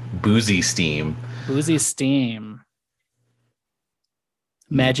 Boozy steam.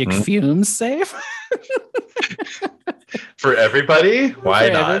 Magic fumes save? For everybody? Why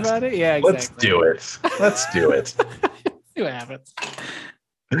For not? everybody? Yeah, exactly. Let's do it. See what happens.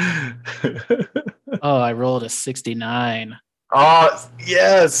 Oh, I rolled a 69. Oh,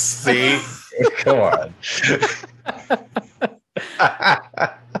 yes. See? Come on.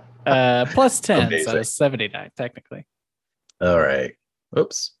 Plus 10, Amazing. so 79, technically. All right.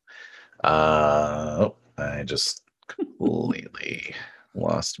 Oops. I just completely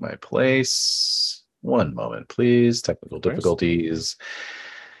lost my place. One moment, please. Technical difficulties.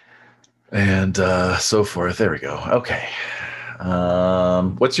 And so forth. There we go. Okay.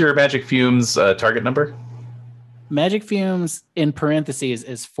 What's your magic fumes target number? Magic fumes in parentheses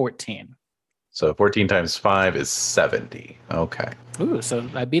is 14. So 14 times 5 is 70. Okay. Ooh, so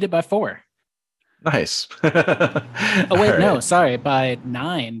I beat it by 4. Nice. Oh, wait, no, sorry, by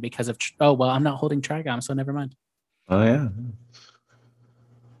 9 because of... I'm not holding Trigom, so never mind. Oh, yeah.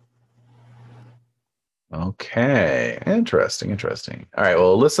 Okay. Interesting. All right,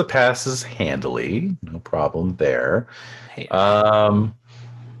 well, Alyssa passes handily. No problem there. Hey.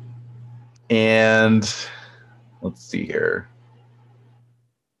 And let's see here.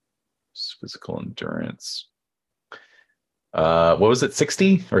 Just physical endurance. What was it,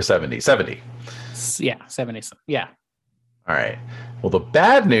 60 or 70? 70. Yeah, 70. Yeah. All right. Well, the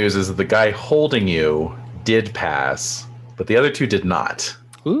bad news is that the guy holding you did pass, but the other two did not.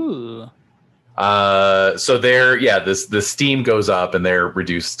 Ooh. So the steam goes up and they're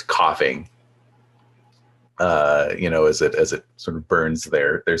reduced coughing. As it sort of burns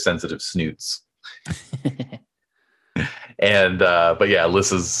their sensitive snoots. And but yeah,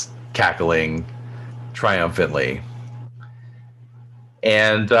 Alyssa's cackling triumphantly.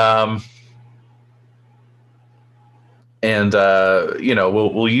 And we'll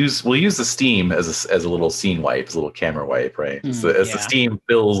use the steam as a little scene wipe, as a little camera wipe, right? As the steam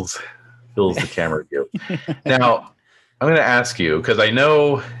fills the camera view. Now, I'm going to ask you, because I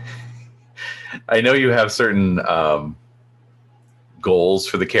know you have certain goals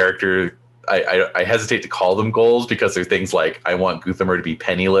for the character. I hesitate to call them goals because they're things like I want Guthormr to be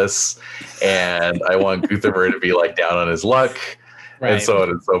penniless, and I want Guthormr to be like down on his luck, right, and so on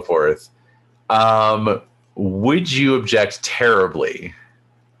and so forth. Would you object terribly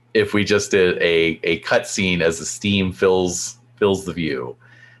if we just did a cut scene as the steam fills the view,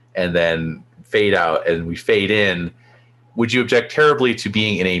 and then fade out and we fade in? Would you object terribly to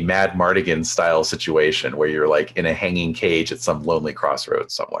being in a Mad Mardigan style situation where you're like in a hanging cage at some lonely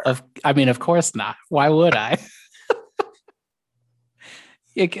crossroads somewhere? Of course not. Why would I?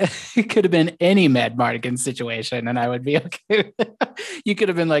 it could have been any Mad Mardigan situation, and I would be okay. You could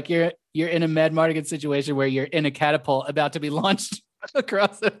have been like, you're in a Mad Mardigan situation where you're in a catapult about to be launched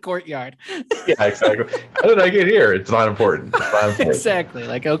across the courtyard. Yeah, exactly. How did I get here? It's not important. It's not important. Exactly.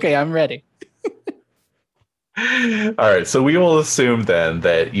 Like, okay, I'm ready. All right, so we will assume then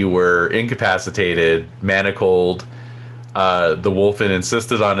that you were incapacitated, manacled. The Wolfen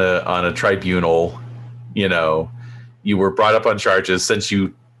insisted on a tribunal. You know, you were brought up on charges since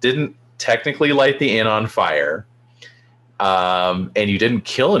you didn't technically light the inn on fire, and you didn't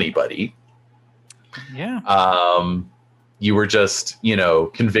kill anybody. Yeah. You were just,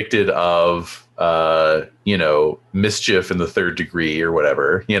 convicted of, mischief in the third degree or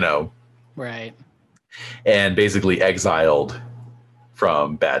whatever, Right. and basically exiled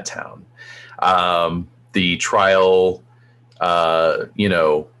from Bad Town. The trial, at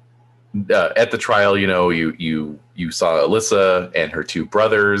the trial, you saw Alyssa and her two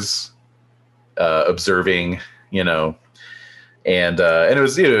brothers observing, and it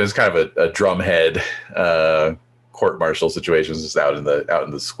was kind of a drumhead court martial situation, just out in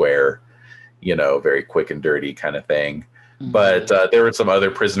the square, very quick and dirty kind of thing. Mm-hmm. But there were some other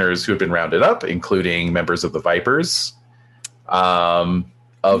prisoners who had been rounded up, including members of the Vipers. Of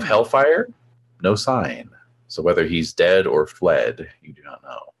Hellfire, no sign. So whether he's dead or fled, you do not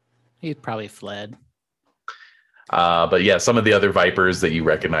know. He probably fled. But yeah, some of the other Vipers that you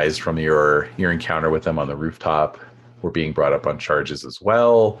recognized from your encounter with them on the rooftop were being brought up on charges as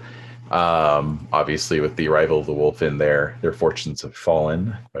well. Obviously, with the arrival of the wolf in there, their fortunes have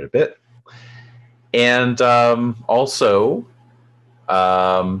fallen quite a bit. And also,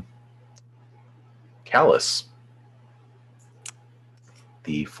 Callus,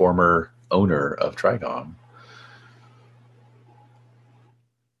 the former owner of Trigon.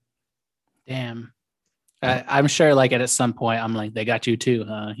 Damn. I'm sure, like, at some point, I'm like, they got you too,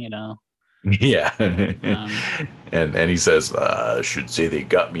 huh? Yeah. And he says, I should say they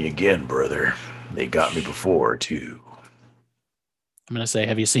got me again, brother. They got me before, too. I'm going to say,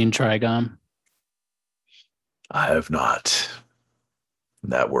 have you seen Trigon? I have not.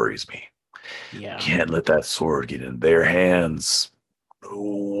 That worries me. Yeah. Can't let that sword get in their hands.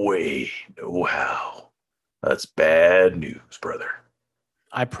 No way, no how. That's bad news, brother.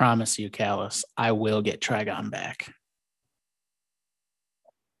 I promise you, Callus, I will get Trigon back.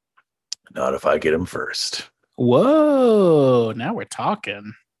 Not if I get him first. Whoa, now we're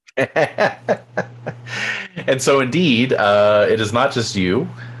talking. And so indeed, it is not just you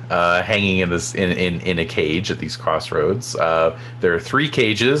hanging in this in a cage at these crossroads. There are 3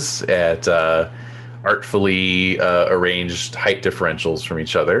 cages at artfully arranged height differentials from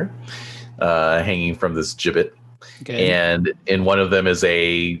each other, hanging from this gibbet. Good. And in one of them is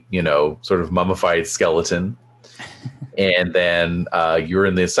a sort of mummified skeleton. And then you're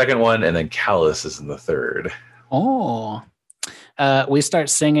in the second one, and then Callus is in the third. Oh, we start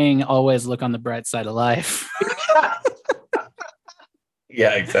singing "Always Look on the Bright Side of Life."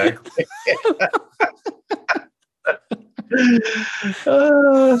 Yeah, exactly.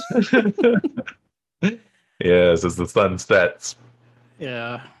 Yes, as the sun sets.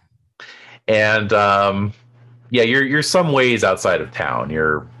 Yeah. And you're some ways outside of town.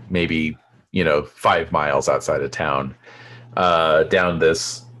 You're maybe 5 miles outside of town, down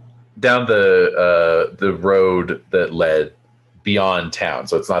the road that led beyond town.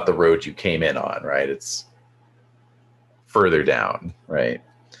 So it's not the road you came in on, right? It's further down, right?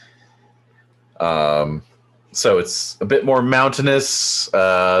 So it's a bit more mountainous.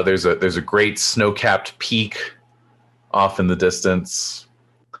 There's a great snow-capped peak off in the distance.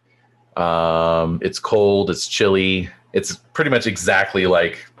 It's cold. It's chilly. It's pretty much exactly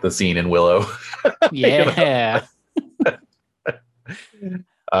like the scene in Willow. Yeah.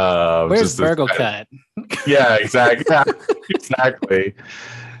 Where's Burgle Cut? Yeah, exactly. Exactly.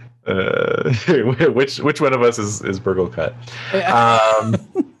 Which one of us is Burgle Cut?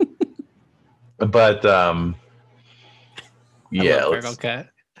 But yeah, Burgle Cut.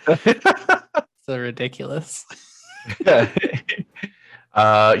 So ridiculous.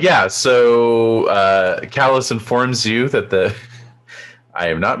 So Callus informs you that I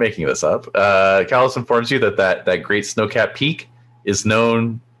am not making this up. Callus informs you that great snow-capped peak is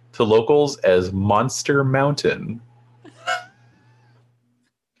known to locals as Monster Mountain.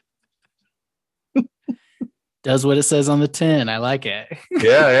 Does what it says on the tin. I like it.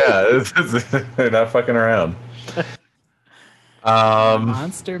 Yeah. They're not fucking around.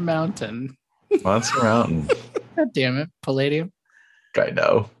 Monster Mountain. Monster Mountain. God damn it, Palladium. I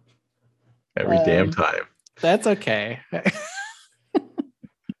know. Every damn time. That's okay.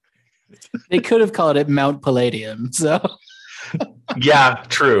 They could have called it Mount Palladium. So Yeah,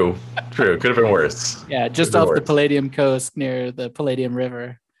 true. Could have been worse. Yeah, just Could have off been the worse. Palladium coast near the Palladium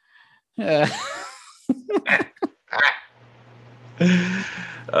River. Uh,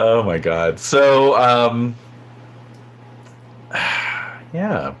 Oh my god. So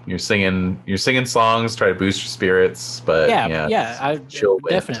yeah, you're singing songs, try to boost your spirits, but yeah, yeah, I chill wind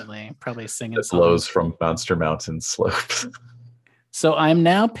definitely probably singing that blows songs. from Monster Mountain slopes. So I'm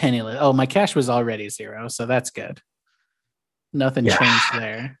now penniless. Oh, my cash was already 0, so that's good. Nothing Yeah. changed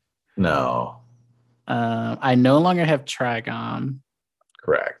there. No. I no longer have Trigon.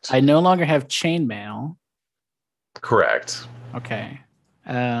 Correct. I no longer have Chainmail. Correct. Okay.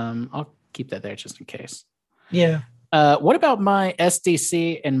 I'll keep that there just in case. Yeah. What about my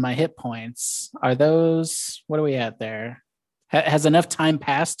SDC and my hit points? Are those, what are we at there? Has enough time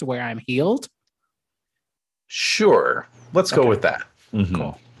passed to where I'm healed? Sure. Let's go with that. Mhm.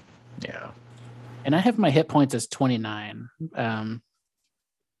 Cool. Yeah. And I have my hit points as 29. I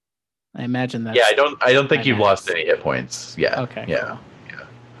imagine that's Yeah, I don't think my you've max. lost any hit points yet. Okay. Yeah. Cool.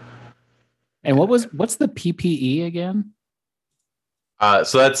 And what's the PPE again?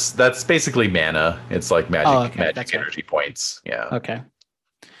 So that's basically mana. It's like magic That's right. energy points. Yeah. Okay.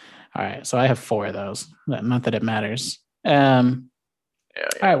 All right. So I have 4 of those. Not that it matters. Yeah.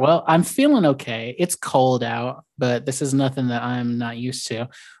 All right. Well, I'm feeling okay. It's cold out, but this is nothing that I'm not used to.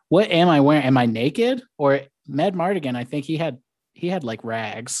 What am I wearing? Am I naked? Or Mad Mardigan? I think he had like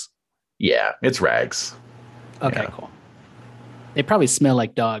rags. Yeah, it's rags. Okay, Yeah. cool. They probably smell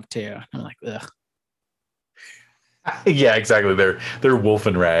like dog too. I'm like, ugh. Yeah, exactly. They're wolf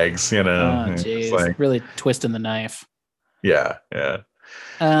and rags, you know. Oh, It's jeez. like, Really twisting the knife. yeah.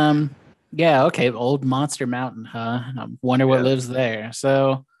 Yeah, okay. Old Monster Mountain, huh? I wonder what Yeah. lives there.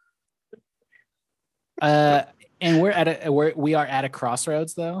 So and we are at a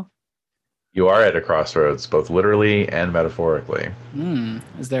crossroads though. You are at a crossroads, both literally and metaphorically.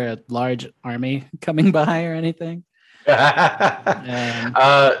 Is there a large army coming by or anything?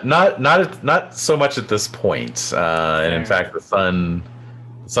 Not so much at this point. And in fact, the sun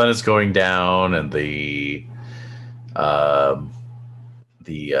is going down, and the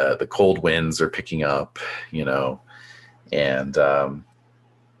cold winds are picking up, you know, and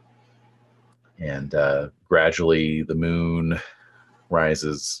gradually the moon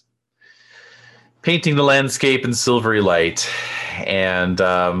rises, painting the landscape in silvery light, and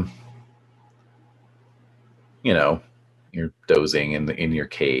you know, you're dozing in your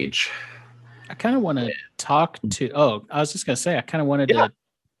cage. I kind of want to talk to. Oh, I was just gonna say, I kind of wanted to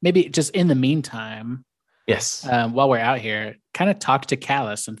maybe just in the meantime. Yes. While we're out here, kind of talk to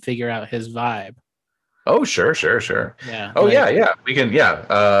Callus and figure out his vibe. Oh, sure. Yeah. Oh, yeah. We can.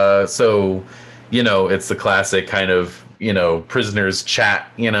 Yeah. So, you know, it's the classic kind of, you know, prisoners chat.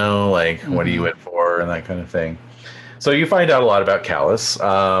 You know, like what are you in for and that kind of thing. So you find out a lot about Callus.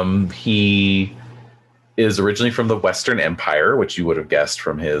 He is originally from the Western Empire, which you would have guessed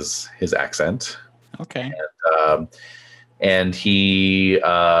from his accent. Okay. And he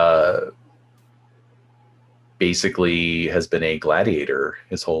basically has been a gladiator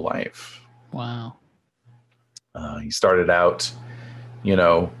his whole life. Wow. He started out, you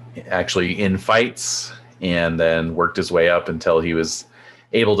know, actually in fights, and then worked his way up until he was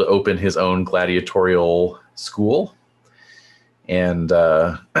able to open his own gladiatorial school and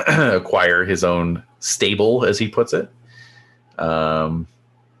acquire his own stable, as he puts it, and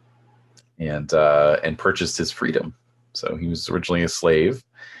purchased his freedom. So he was originally a slave,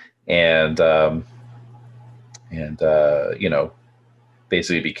 and you know,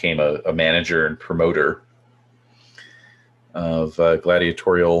 basically became a manager and promoter of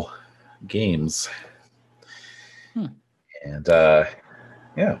gladiatorial games. And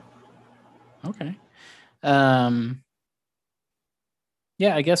yeah. Okay.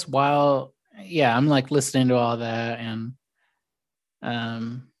 Yeah, I guess I'm like listening to all that, and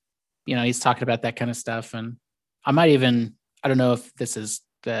you know, he's talking about that kind of stuff, and I don't know if this is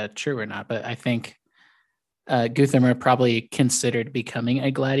true or not, but I think Guthormr probably considered becoming a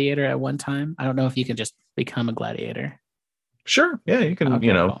gladiator at one time. I don't know if you can just become a gladiator. Sure. Yeah, you can, Okay,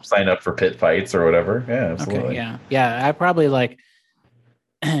 you know, cool. Sign up for pit fights or whatever. Yeah, absolutely. Okay, yeah. I probably like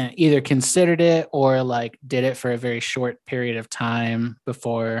either considered it or like did it for a very short period of time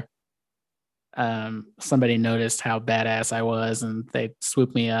before somebody noticed how badass I was and they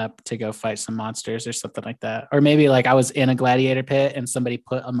swooped me up to go fight some monsters or something like that. Or maybe like I was in a gladiator pit and somebody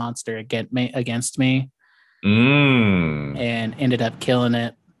put a monster against me and ended up killing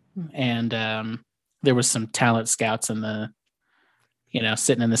it. And there was some talent scouts sitting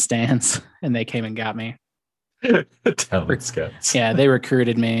in the stands, and they came and got me. Talent scouts. Yeah, they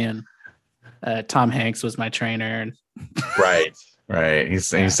recruited me, and Tom Hanks was my trainer. And Right. Right. He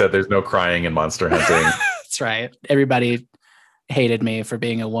said there's no crying in monster hunting. That's right. Everybody hated me for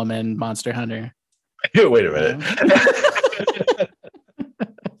being a woman monster hunter. Wait a minute.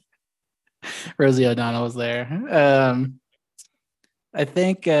 Rosie O'Donnell was there. I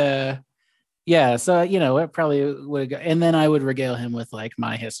think, yeah. So, it probably would go. And then I would regale him with like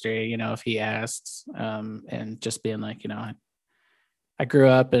my history, if he asks, and just being like, I grew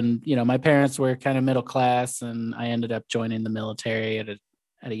up and, my parents were kind of middle class and I ended up joining the military at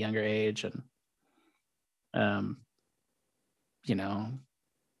a younger age. And,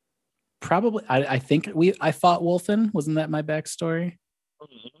 probably, I think I fought Wolfen. Wasn't that my backstory?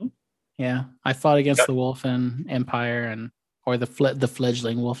 Mm-hmm. Yeah. I fought against the Wolfen Empire or the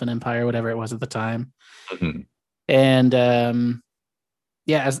fledgling Wolfen Empire, whatever it was at the time. Mm-hmm. And, and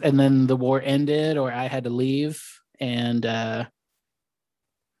then the war ended or I had to leave. And,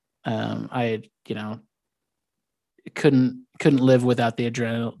 I, couldn't live without the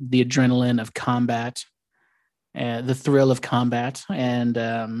adrenaline of combat, the thrill of combat,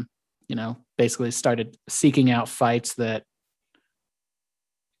 and basically started seeking out fights that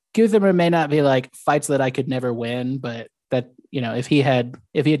Guthormr may not be like fights that I could never win, but that if he had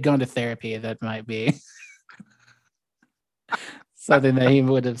gone to therapy, that might be something that he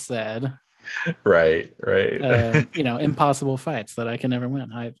would have said. Right. Impossible fights that I can never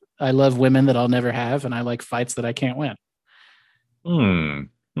win. I love women that I'll never have, and I like fights that I can't win.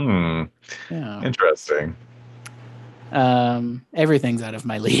 Yeah. Interesting. Everything's out of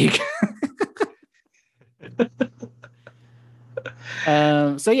my league.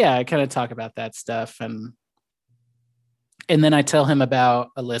 So yeah, I kind of talk about that stuff, and then I tell him about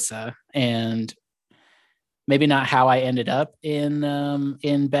Alyssa and maybe not how I ended up in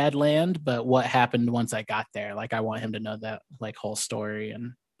Badland, but what happened once I got there. Like I want him to know that like whole story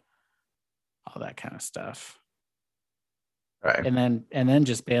and all that kind of stuff. Right. And then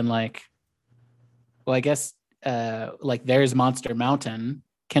just being like, well, I guess like there's Monster Mountain.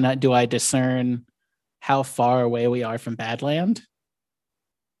 Do I discern how far away we are from Badland?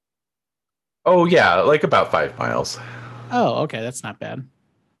 Oh yeah, like about 5 miles. Oh, okay, that's not bad.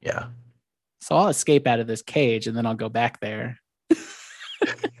 Yeah. So I'll escape out of this cage and then I'll go back there.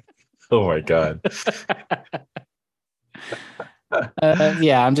 Oh my God.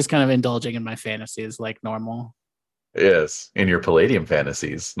 Yeah, I'm just kind of indulging in my fantasies like normal. Yes, in your Palladium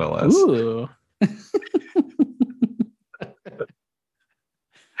fantasies, no less. Ooh.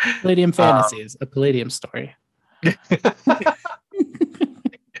 Palladium fantasies, a Palladium story.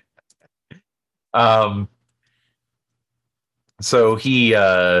 So he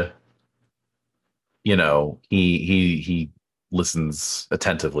he listens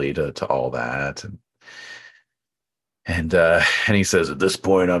attentively to all that, and he says, at this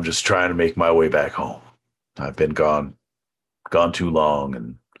point I'm just trying to make my way back home. I've been gone too long,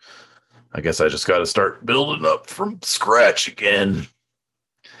 and I guess I just got to start building up from scratch again.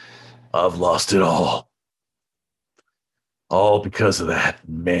 I've lost it all because of that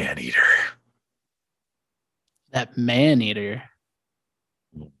man-eater. That man-eater.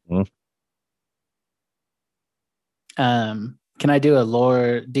 Mm-hmm. Can I do a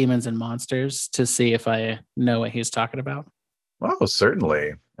lore demons and monsters to see if I know what he's talking about? Oh,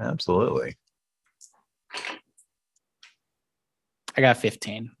 certainly. Absolutely. I got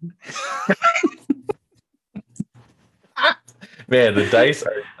 15. Man, the dice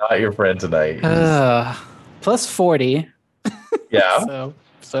are not your friend tonight. Plus 40. Yeah.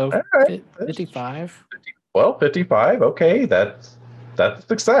 So right. 55. Well, 55. Okay, that's a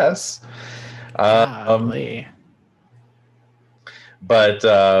success. But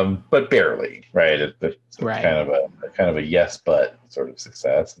barely, right? It's right. kind of a yes, but sort of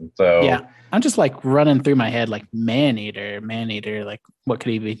success. And so yeah, I'm just like running through my head like man-eater. Like what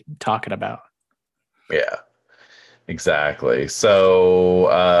could he be talking about? Yeah, exactly. So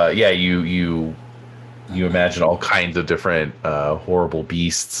yeah, you imagine all kinds of different horrible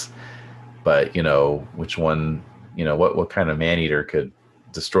beasts, but which one, what kind of man-eater could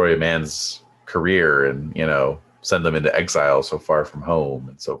destroy a man's career and send them into exile so far from home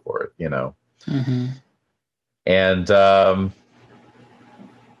and so forth, Mm-hmm.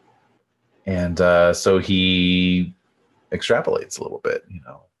 And so he extrapolates a little bit, He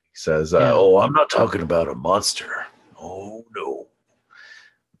says, oh, I'm not talking about a monster. Oh, no.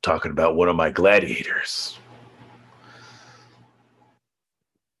 I'm talking about one of my gladiators.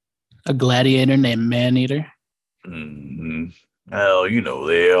 A gladiator named Man-Eater? Mm-hmm. Well,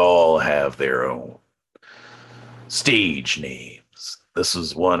 they all have their own stage names. This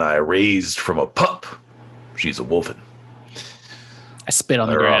is one I raised from a pup. She's a wolfen. I spit on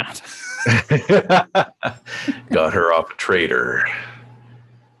the ground. Got her off a trader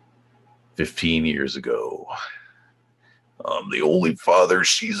 15 years ago. I'm the only father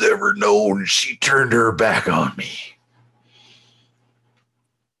she's ever known. She turned her back on me.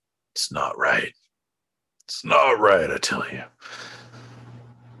 It's not right. It's not right, I tell you.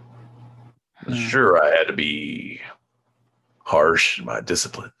 Sure, I had to be harsh in my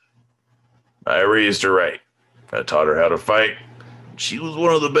discipline. I raised her right. I taught her how to fight. She was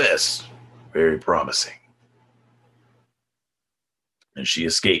one of the best. Very promising. And she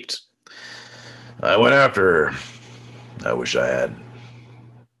escaped. I went after her. I wish I had.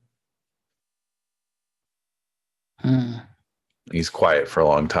 He's quiet for a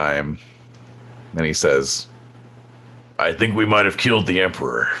long time. And he says, I think we might have killed the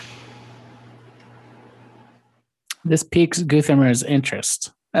Emperor. This piques Guthormr's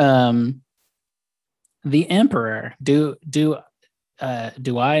interest. The Emperor. Do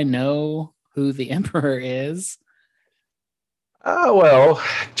I know who the Emperor is? Well,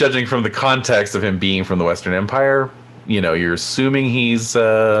 judging from the context of him being from the Western Empire, you're assuming he's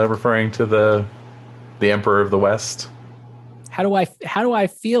referring to the Emperor of the West. How do I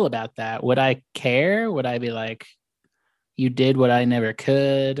feel about that? Would I care? Would I be like, you did what I never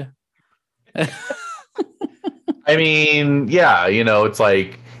could? I mean, yeah, it's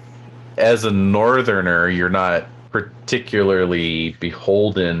like, as a northerner, you're not particularly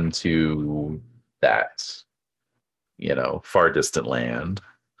beholden to that, far distant land.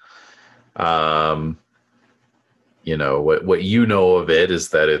 What you know of it is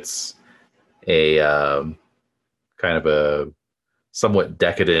that it's a kind of a somewhat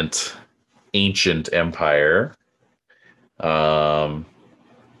decadent ancient empire,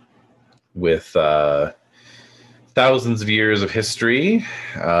 with thousands of years of history,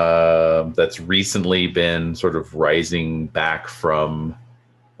 that's recently been sort of rising back from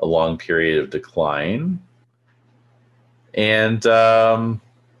a long period of decline. And, sort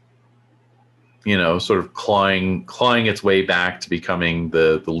of clawing its way back to becoming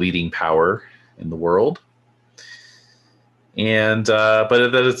the leading power in the world. And but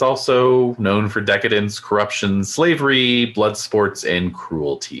that it's also known for decadence, corruption, slavery, blood sports, and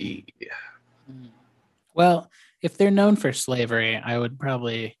cruelty. Well, if they're known for slavery, I would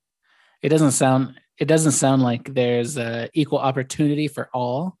probably. It doesn't sound like there's equal opportunity for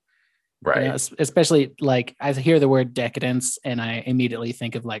all. Right. Especially like I hear the word decadence and I immediately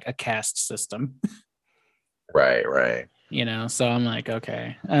think of like a caste system. Right. So I'm like,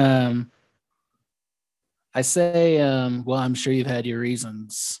 okay. I say, well, I'm sure you've had your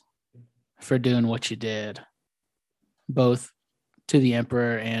reasons for doing what you did, both to the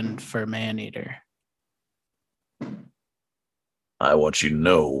Emperor and for Maneater. I want you to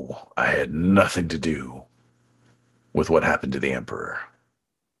know I had nothing to do with what happened to the Emperor.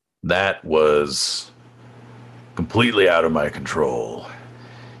 That was completely out of my control.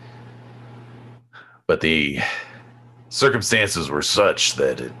 But the circumstances were such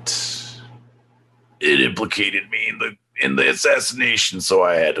that it implicated me in the assassination, so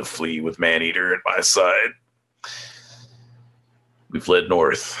I had to flee with Maneater at my side. We fled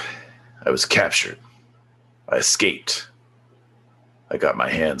north. I was captured. I escaped. I got my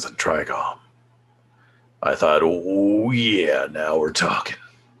hands on Trigom. I thought, oh yeah, now we're talking.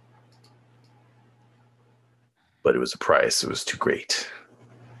 But it was a price. It was too great.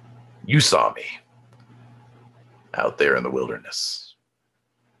 You saw me out there in the wilderness.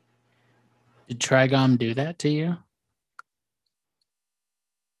 Did Trigom do that to you?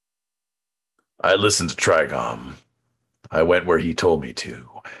 I listened to Trigom. I went where he told me to.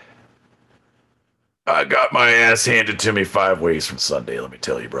 I got my ass handed to me 5 ways from Sunday, let me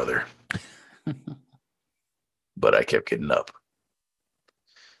tell you, brother. But I kept getting up.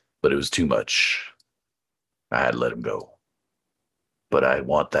 But it was too much. I had to let him go. But I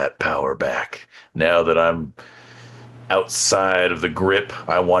want that power back. Now that I'm outside of the grip,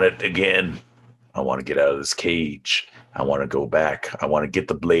 I want it again. I want to get out of this cage. I want to go back. I want to get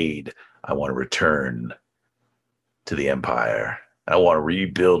the blade. I want to return to the Empire. I want to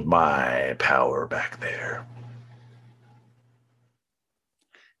rebuild my power back there.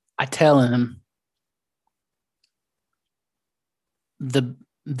 I tell him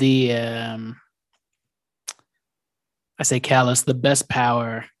I say, Callus, the best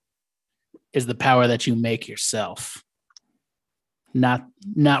power is the power that you make yourself, not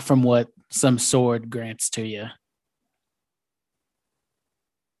from what some sword grants to you.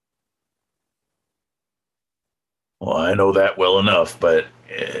 Well, I know that well enough, but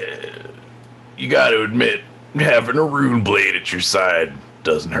you got to admit, having a rune blade at your side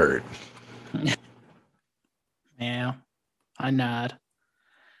doesn't hurt. Yeah, I nod.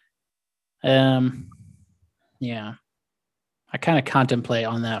 Yeah. I kind of contemplate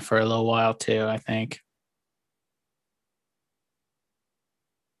on that for a little while too, I think.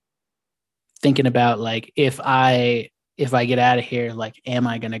 Thinking about like if I get out of here, like am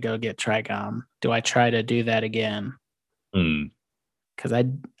I gonna go get Trigon? Do I try to do that again? Hmm. Because I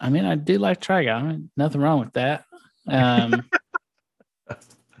mean I do like Trigon. Nothing wrong with that.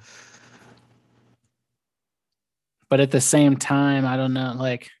 But at the same time, I don't know,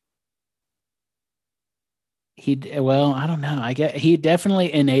 like I don't know. I get he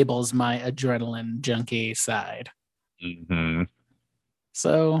definitely enables my adrenaline junkie side. Hmm.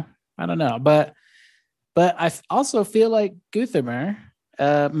 So I don't know, but I also feel like Guthormr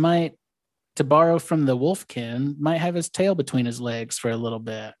might, to borrow from the Wolfkin, might have his tail between his legs for a little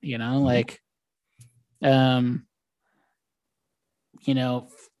bit. You know, like, um, you know,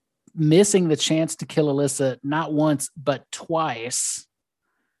 missing the chance to kill Alyssa not once but twice.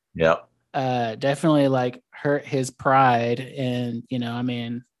 Yep. Definitely like hurt his pride, and I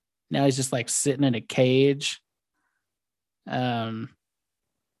mean, now he's just like sitting in a cage.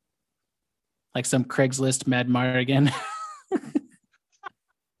 Like some Craigslist Mad Mardigan.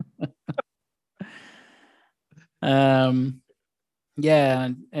 Yeah,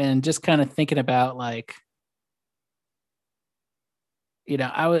 and just kind of thinking about like,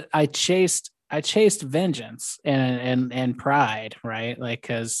 I chased vengeance and pride, right? Like,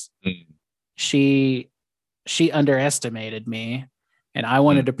 because she underestimated me, and I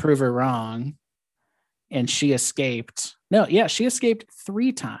wanted to prove her wrong, and she escaped. No, yeah, she escaped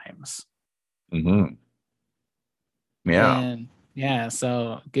 3 times. Mm-hmm. Yeah. And yeah,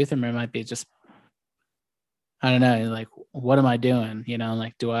 so Guthormr might be just, I don't know, like, what am I doing?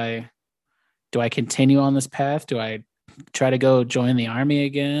 Like, do I continue on this path? Do I try to go join the army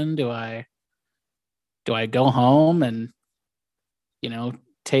again? Do I go home and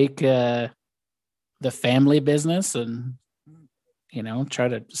take the family business and try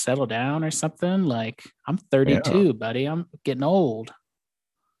to settle down or something? Like, I'm 32, Yeah. buddy. I'm getting old.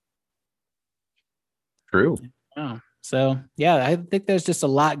 True. Oh, so yeah, I think there's just a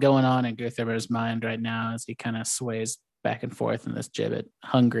lot going on in Guthormr's mind right now as he kind of sways back and forth in this gibbet,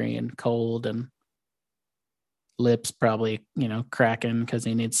 hungry and cold, and lips probably cracking because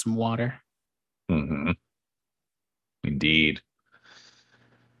he needs some water. Mm-hmm. Indeed.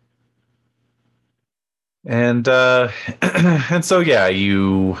 And and so yeah,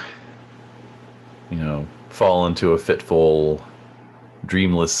 you fall into a fitful,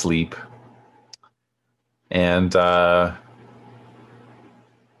 dreamless sleep, and are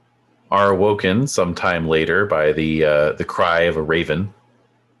awoken sometime later by the cry of a raven.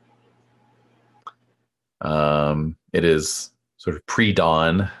 It is sort of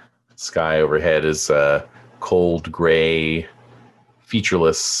pre-dawn. Sky overhead is cold gray,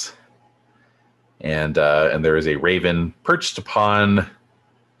 featureless, and there is a raven perched upon the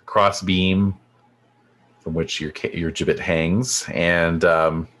crossbeam from which your gibbet hangs, and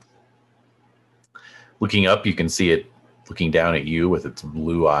looking up, you can see it looking down at you with its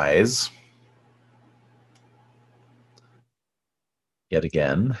blue eyes. Yet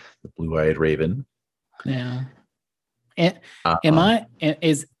again, the blue-eyed raven. Yeah.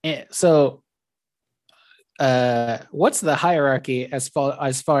 So what's the hierarchy as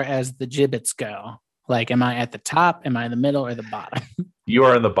far as the gibbets go? Like, am I at the top? Am I in the middle or the bottom? You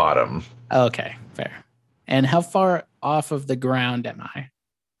are in the bottom. Okay, fair. And how far off of the ground am I?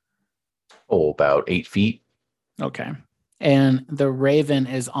 Oh, about 8 feet. Okay. And the raven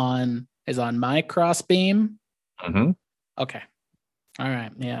is on my crossbeam. Mm-hmm. Okay. All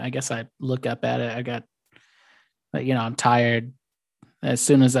right. Yeah, I guess I look up at it. I got, I'm tired. As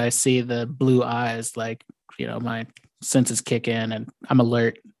soon as I see the blue eyes, like, my senses kick in and I'm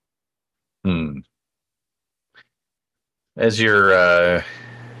alert. As your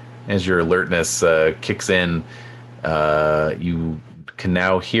alertness kicks in, you can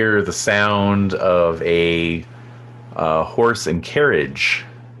now hear the sound of a horse and carriage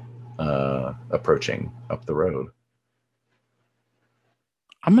approaching up the road.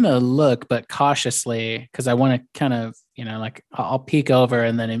 I'm going to look, but cautiously, because I want to kind of, like, I'll peek over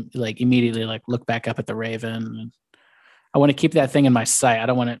and then like immediately like look back up at the raven. I want to keep that thing in my sight. I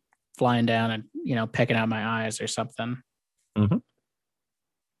don't want it flying down and, pecking out my eyes or something. Mm-hmm.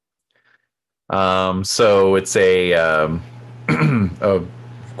 So it's a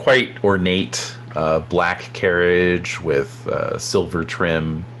quite ornate black carriage with silver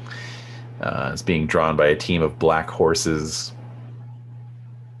trim. It's being drawn by a team of black horses,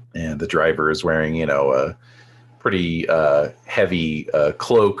 and the driver is wearing, a pretty heavy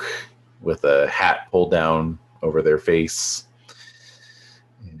cloak with a hat pulled down over their face.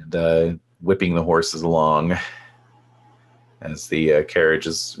 And whipping the horses along as the carriage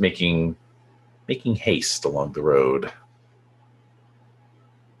is making haste along the road.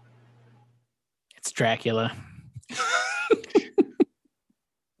 It's Dracula.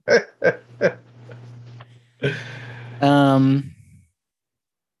 um.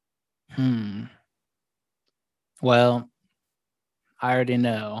 Well, I already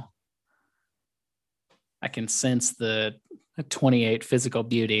know. I can sense the 28 physical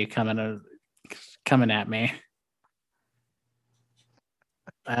beauty coming at me.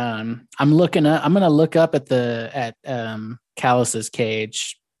 I'm gonna look up at Callus's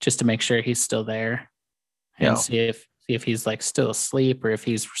cage just to make sure he's still there and see if he's like still asleep or if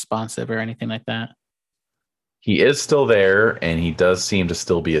he's responsive or anything like that. He is still there, and he does seem to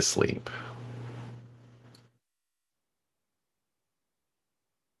still be asleep.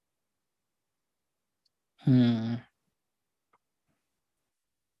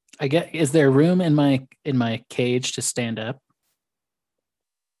 I get. Is there room in my cage to stand up?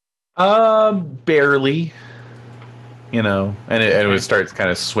 Barely. And it would start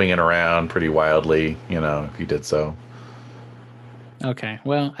kind of swinging around pretty wildly. If you did so. Okay.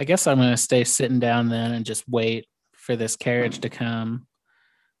 Well, I guess I'm gonna stay sitting down then and just wait for this carriage to come.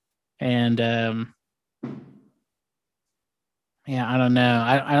 And I don't know.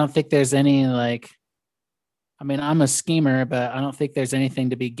 I don't think there's any I'm a schemer, but I don't think there's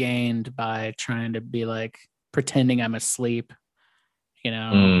anything to be gained by trying to be pretending I'm asleep,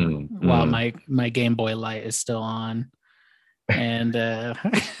 while my Game Boy Light is still on. And that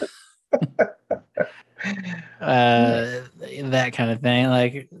kind of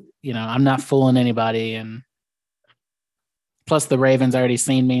thing. I'm not fooling anybody. And plus the Raven's already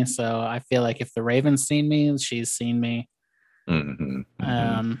seen me. So I feel like if the Raven's seen me, she's seen me.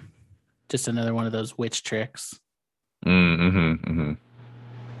 Just another one of those witch tricks. Yeah,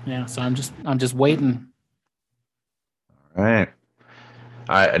 so I'm just waiting. All right.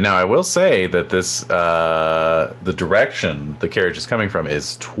 I will say that this the direction the carriage is coming from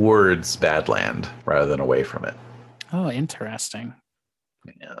is towards Badland rather than away from it. Oh, interesting.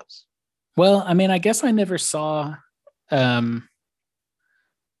 Yes. Well, I guess I never saw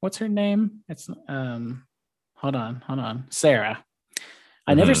what's her name? It's hold on. Sarah.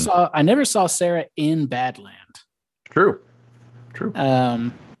 I never saw Sarah in Badland. True.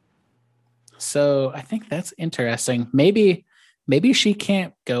 So I think that's interesting. Maybe she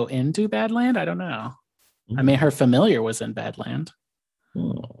can't go into Badland. I don't know. Her familiar was in Badland.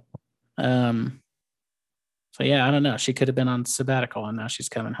 So yeah, I don't know. She could have been on sabbatical and now she's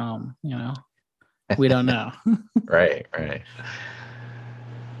coming home. We don't know. Right.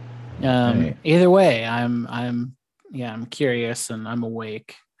 Either way, I'm curious and I'm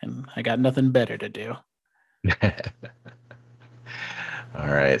awake and I got nothing better to do. All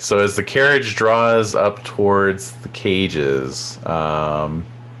right. So as the carriage draws up towards the cages,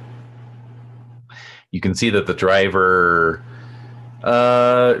 you can see that the driver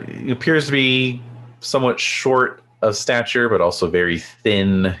appears to be somewhat short of stature, but also very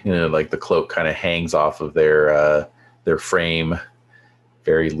thin. The cloak kind of hangs off of their frame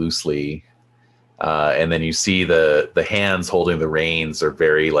very loosely. And then you see the hands holding the reins are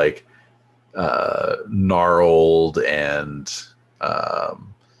very gnarled and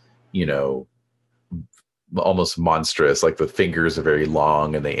almost monstrous. The fingers are very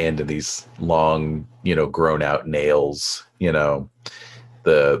long and they end in these long, grown out nails.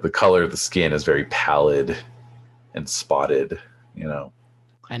 The color of the skin is very pallid and spotted.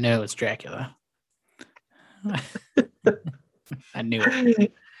 I know it's Dracula. I knew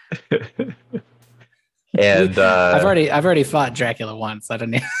it. And I've already fought Dracula once. I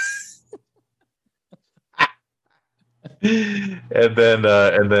don't know. and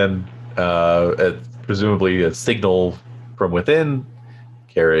then presumably a signal from within,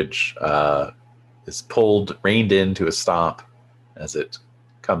 carriage is reined in to a stop as it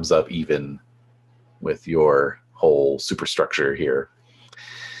comes up even with your whole superstructure here.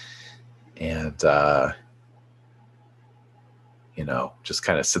 And just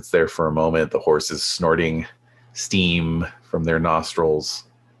kind of sits there for a moment. The horse is snorting steam from their nostrils.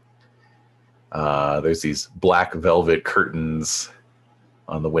 There's these black velvet curtains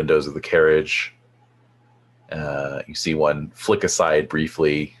on the windows of the carriage. You see one flick aside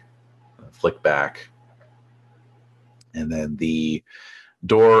briefly, flick back. And then the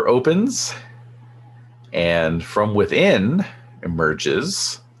door opens, and from within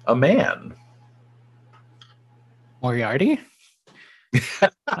emerges a man. Moriarty?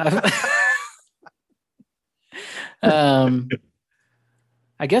 I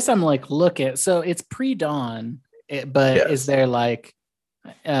guess I'm looking. So it's pre-dawn, but Yes. is there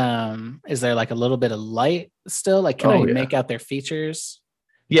Is there like a little bit of light still? Like, can I make out their features?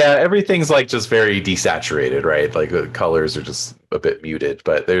 Yeah, everything's like just very desaturated, right? Like the colors are just a bit muted,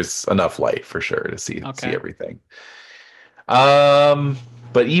 but there's enough light for sure to see everything.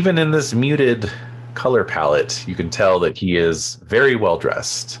 But even in this muted color palette, you can tell that he is very well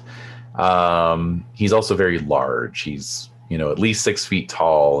dressed. He's also very large. He's, at least 6 feet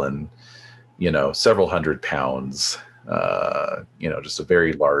tall and, several hundred pounds. Just a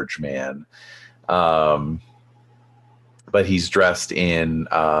very large man. But he's dressed in,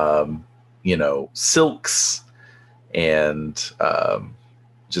 silks and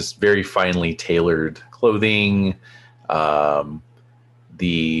just very finely tailored clothing.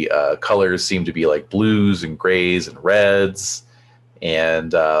 The colors seem to be like blues and grays and reds.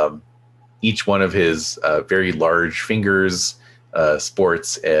 And each one of his very large fingers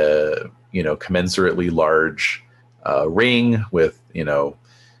sports a, commensurately large ring with,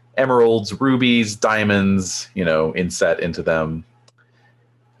 emeralds, rubies, diamonds, inset into them.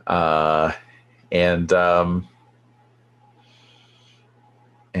 And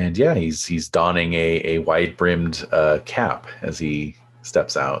yeah, he's donning a wide brimmed cap as he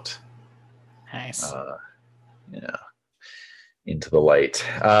steps out. Nice. Into the light.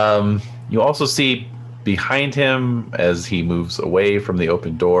 You also see behind him as he moves away from the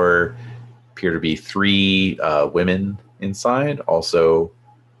open door appear to be 3 women inside, also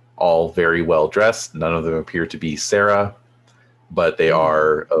all very well dressed. None of them appear to be Sarah, but they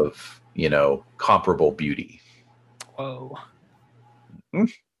are of, comparable beauty. Whoa. Mm-hmm.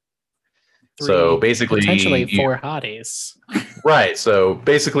 So basically, potentially 4 hotties. Right. So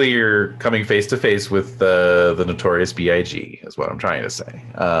basically, you're coming face to face with the notorious B.I.G. is what I'm trying to say.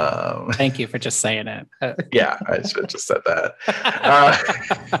 Thank you for just saying it. Yeah, I should have just said that.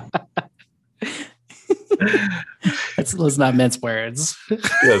 Let's not mince words.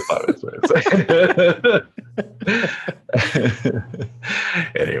 Yeah, not mince words.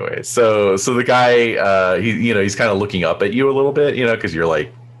 Anyway, so the guy, he's kind of looking up at you a little bit, because you're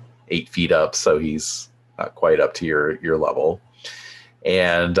like 8 feet up, so he's not quite up to your level,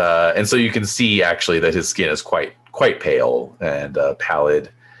 and so you can see actually that his skin is quite pale and pallid,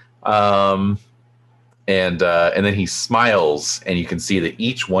 and then he smiles, and you can see that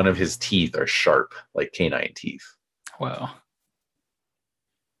each one of his teeth are sharp like canine teeth. Wow.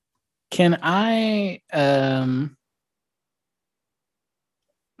 Can I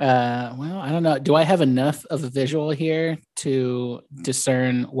well, I don't know. Do I have enough of a visual here to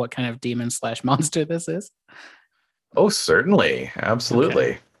discern what kind of demon/monster this is? Oh, certainly.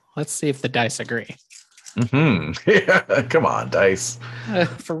 Absolutely. Okay. Let's see if the dice agree. Mm-hmm. Yeah, come on, dice.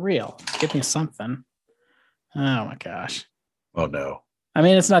 For real. Give me something. Oh my gosh. Oh no. I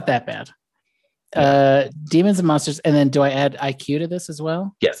mean, it's not that bad. Yeah. Demons and monsters. And then do I add IQ to this as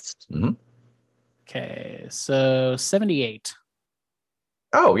well? Yes. Mm-hmm. Okay. So 78.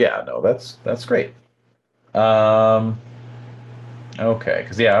 Oh yeah, no, that's great. Okay,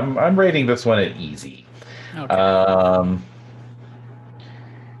 because I'm rating this one at easy. Okay.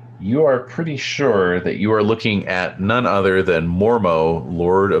 You are pretty sure that you are looking at none other than Mormo,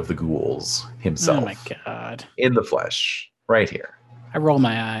 Lord of the Ghouls himself. Oh my god! In the flesh, right here. I roll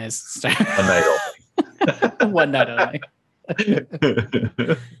my eyes. One night only. One night only.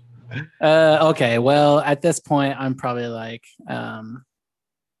 Okay. Well, at this point, I'm probably like.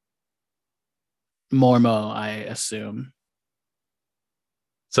 Mormo, I assume.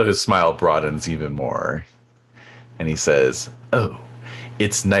 So his smile broadens even more. And he says, "Oh,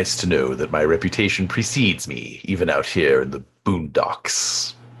 it's nice to know that my reputation precedes me, even out here in the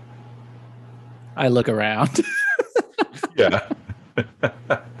boondocks." I look around. Yeah.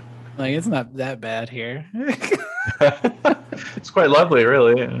 Like, it's not that bad here. It's quite lovely,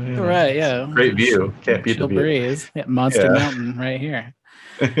 really. Right, yeah. Great view. Can't beat the view. Breeze. Yeah, Monster Mountain right here.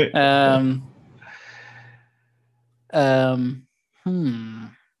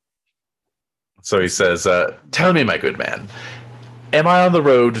 So he says, "Tell me, my good man, am I on the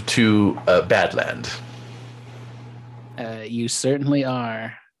road to Badland?" You certainly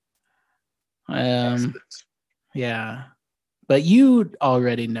are. Excellent. Yeah. But you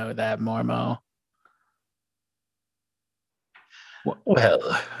already know that, Mormo.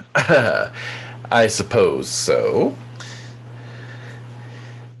 Well, I suppose so.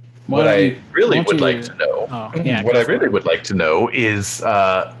 What I really would like to know, what I really would like to know is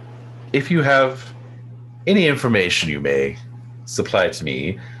if you have any information you may supply to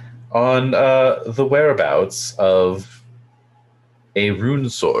me on the whereabouts of a rune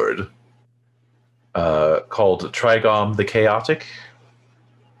sword called Trigom the Chaotic.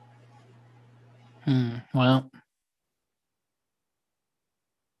 Well,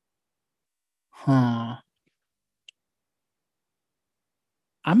 Huh.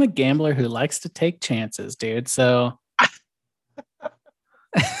 I'm a gambler who likes to take chances, dude. So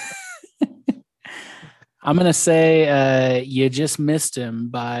I'm going to say you just missed him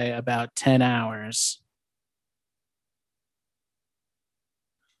by about 10 hours.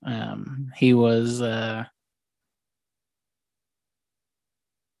 He was well,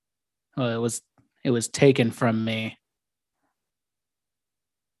 it was taken from me.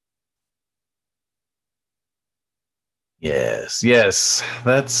 Yes, yes.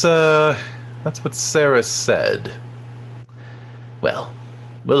 That's what Sarah said. Well,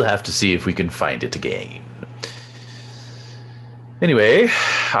 we'll have to see if we can find it again. Anyway,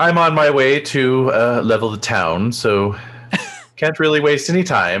 I'm on my way to level the town, so can't really waste any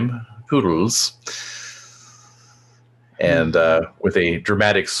time. Poodles. And with a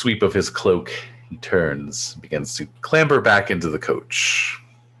dramatic sweep of his cloak, he turns, begins to clamber back into the coach.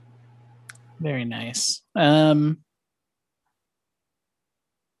 Very nice. I'm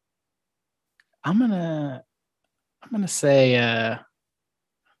gonna say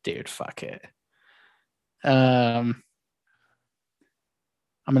dude, fuck it. I'm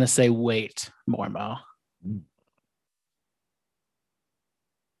gonna say wait, Mormo.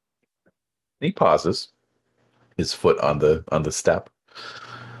 He pauses, his foot on the step.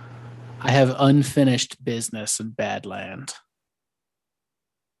 I have unfinished business in Badland.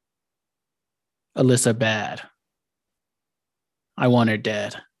 Alyssa bad. I want her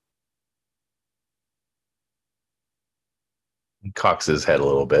dead. He cocks his head a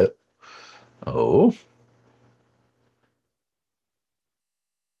little bit. Oh.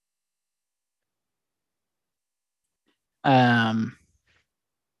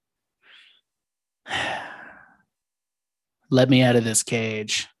 Let me out of this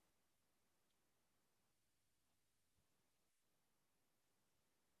cage.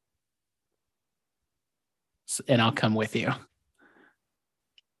 And I'll come with you.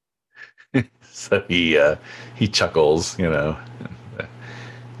 So he chuckles, you know.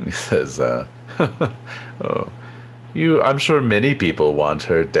 He says, "Oh, I'm sure many people want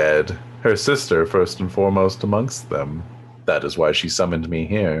her dead. Her sister, first and foremost amongst them. That is why she summoned me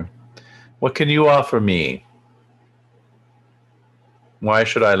here. What can you offer me? Why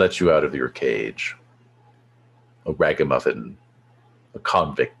should I let you out of your cage? A ragamuffin, a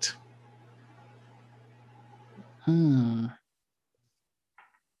convict."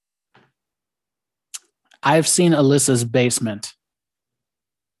 I've seen Alyssa's basement,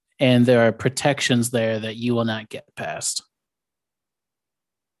 and there are protections there that you will not get past.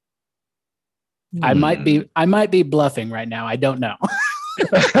 I might be bluffing right now. I don't know.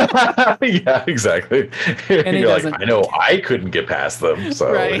 Yeah, exactly. And he You're doesn't. like, I know I couldn't get past them.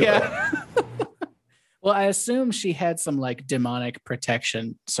 So Right, yeah. Well, I assume she had some like demonic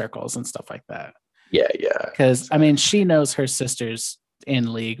protection circles and stuff like that. Yeah. Because I mean, she knows her sister's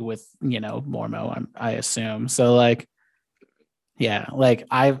in league with, you know, Mormo, I assume. So like, yeah, like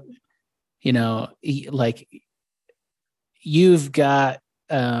like you've got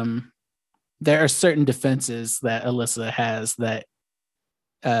there are certain defenses that Alyssa has that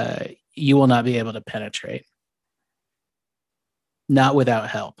you will not be able to penetrate. Not without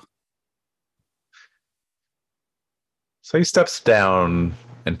help. So he steps down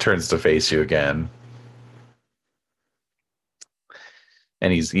and turns to face you again.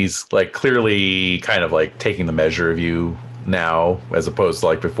 And he's like clearly kind of like taking the measure of you now, as opposed to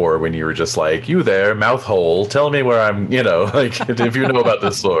like before when you were just like, you there, mouth hole, tell me where I'm, you know, like if you know about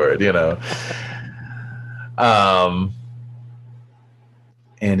this sword, you know.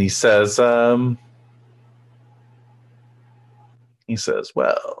 And he says,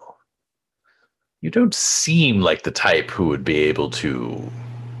 well, you don't seem like the type who would be able to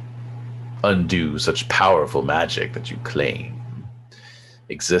undo such powerful magic that you claim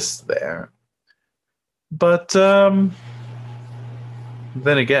exists there. But then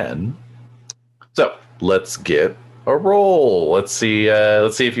again, so let's get a roll. Let's see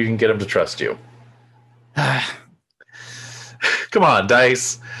if you can get him to trust you. Come on,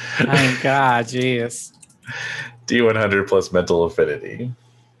 dice. Oh God, jeez. D100 plus mental affinity.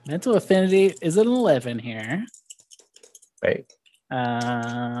 Mental affinity is an 11 here. Right.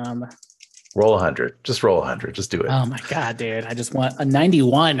 Roll 100. Just roll 100. Just do it. Oh my God, dude! I just want a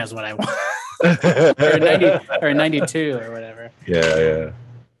 91 is what I want, or 90 or 92 or whatever. Yeah.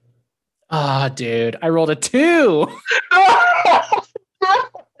 Oh, dude, I rolled a 2. Are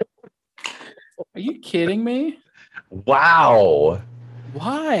you kidding me? Wow.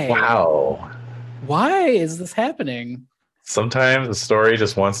 Why? Wow. Why is this happening? Sometimes the story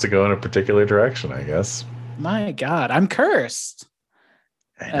just wants to go in a particular direction, I guess. My God, I'm cursed.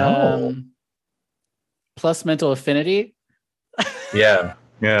 I know. plus mental affinity. Yeah.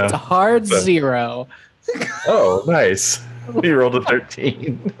 It's a hard 0. Oh, nice. You rolled a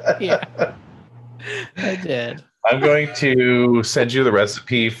 13. Yeah, I did. I'm going to send you the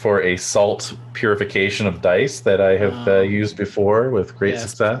recipe for a salt purification of dice that I have used before with great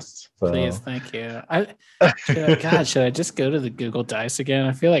success. So. Please, thank you. Should I just go to the Google Dice again?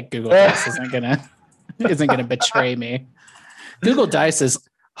 I feel like Google Dice isn't gonna betray me. Google Dice is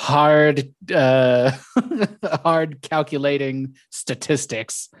hard hard calculating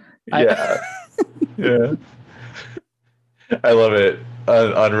statistics. Yeah. Yeah. I love it.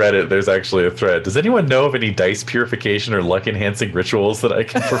 On Reddit, there's actually a thread. Does anyone know of any dice purification or luck enhancing rituals that I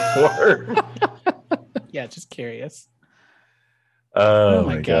can perform? Yeah, just curious. Oh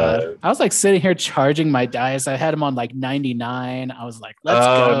my god. I was like sitting here charging my dice. I had them on like 99. I was like, let's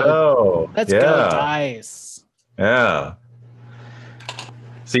go. No. Let's go dice. Yeah.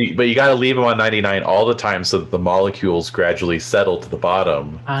 See, but you got to leave them on 99 all the time so that the molecules gradually settle to the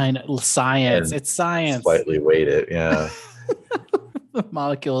bottom. I know. Science. It's science. Slightly weight it. Yeah. The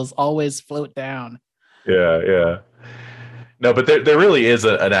molecules always float down. Yeah. No, but there really is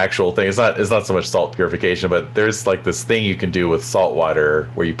an actual thing. It's not so much salt purification, but there's like this thing you can do with salt water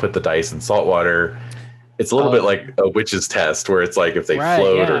where you put the dice in salt water. It's a little bit like a witch's test where it's like if they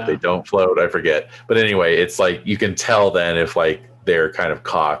float or if they don't float, I forget. But anyway, it's like you can tell then if like they're kind of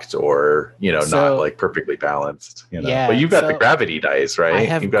cocked or, not like perfectly balanced, Yeah, but you've got the gravity dice, right? I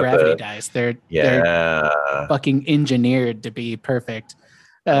have gravity dice. They're fucking engineered to be perfect.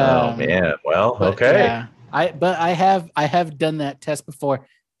 Oh man. Well, okay. Yeah. I have done that test before.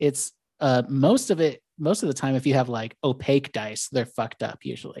 It's most of the time if you have like opaque dice, they're fucked up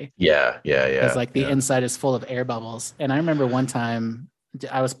usually. Yeah. Because like the inside is full of air bubbles. And I remember one time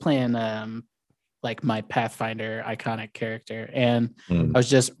I was playing like my Pathfinder iconic character, and I was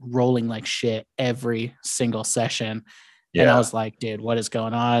just rolling like shit every single session. And I was like, dude, what is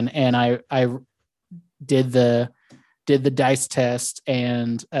going on? And I did the dice test,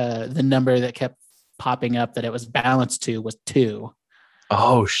 and the number that kept popping up that it was balanced to was 2.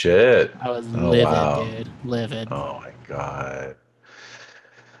 Oh shit. I was livid, dude. Livid. Oh my god.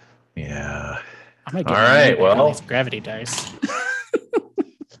 Yeah. I'm gonna get all these gravity dice.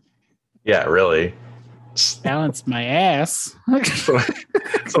 Yeah, really. Balance my ass.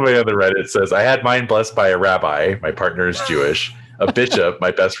 Somebody on the Reddit says, I had mine blessed by a rabbi. My partner is Jewish. A bishop.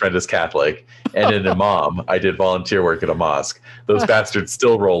 My best friend is Catholic. And an imam. I did volunteer work at a mosque. Those bastards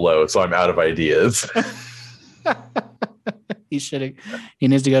still roll low, so I'm out of ideas. He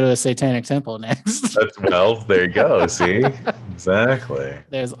needs to go to a satanic temple next. There you go. See? Exactly.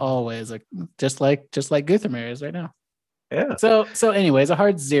 There's always just like Guthormr is right now. Yeah. So anyways, a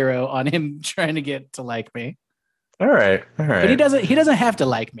hard 0 on him trying to get to like me. All right. But he doesn't have to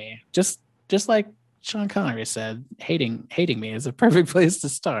like me. Just like Sean Connery said, hating me is a perfect place to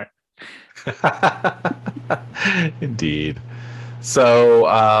start. Indeed.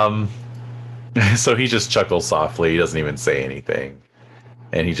 So so he just chuckles softly. He doesn't even say anything.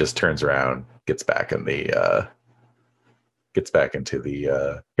 And he just turns around, gets back into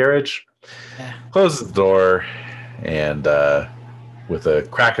the carriage, closes the door, and with a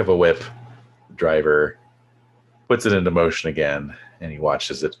crack of a whip, the driver puts it into motion again, and he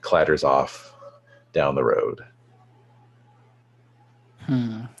watches it clatters off down the road.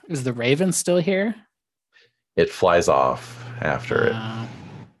 Is the Raven still here? It flies off after it.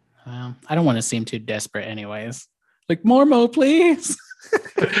 Well, I don't want to seem too desperate anyways. Like, Mormo, please.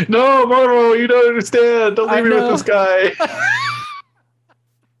 No, Mormo, you don't understand. Don't leave me with this guy.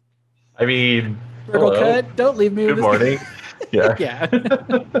 I mean, Cut. Don't leave me. Good morning. Yeah. Yeah.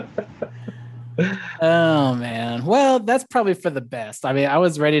 Oh man. Well, that's probably for the best. I mean, I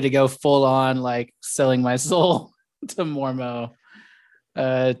was ready to go full on like selling my soul to Mormo.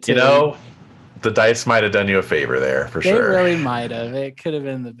 The dice might have done you a favor there for sure. They really might have. It could have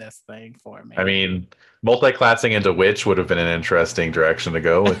been the best thing for me. I mean, multi-classing into witch would have been an interesting direction to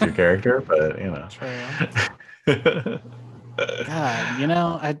go with your character, but True.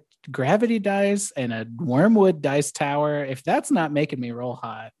 God, gravity dice and a wormwood dice tower. If that's not making me roll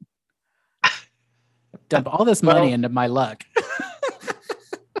hot, dump all this money into my luck.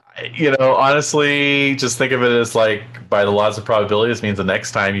 Honestly, just think of it as like by the laws of probability, this means the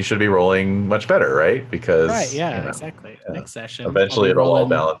next time you should be rolling much better, right? Because exactly. Yeah. Next session, eventually it'll all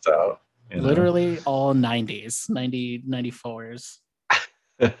balance out. Literally all 90s, 94s.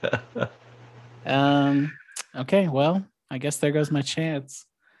 Okay, well, I guess there goes my chance.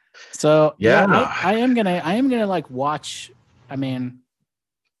 So I am gonna like watch. I mean,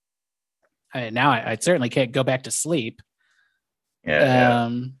 now I certainly can't go back to sleep.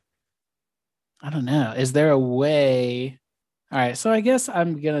 I don't know. Is there a way? All right, so I guess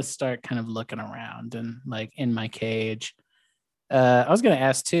I'm gonna start kind of looking around and like in my cage. I was gonna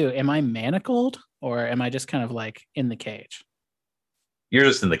ask too, am I manacled or am I just kind of like in the cage? You're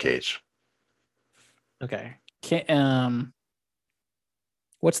just in the cage. Okay.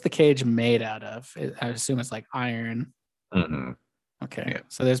 What's the cage made out of? I assume it's like iron. Mm-hmm. Okay. Yeah.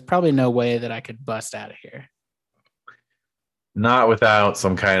 So there's probably no way that I could bust out of here. Not without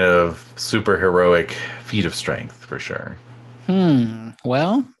some kind of super heroic feat of strength, for sure.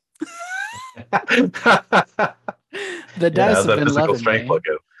 Well, the Yeah, dice how's have that been physical loving strength me.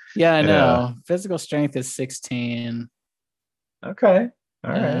 looking? Yeah, I Yeah. know. Physical strength is 16. Okay.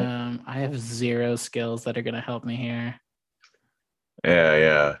 All right. I have 0 skills that are gonna help me here.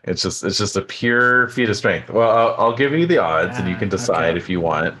 Yeah. It's just a pure feat of strength. Well, I'll give you the odds, and you can decide Okay. if you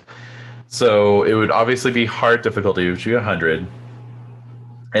want. So it would obviously be hard difficulty, which would be 100,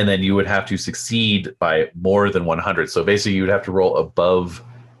 and then you would have to succeed by more than 100. So basically, you would have to roll above.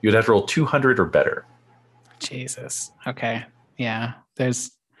 You would have to roll 200 or better. Jesus. Okay. Yeah.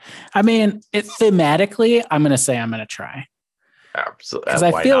 I mean, thematically, I'm gonna say I'm gonna try. Absolutely. Because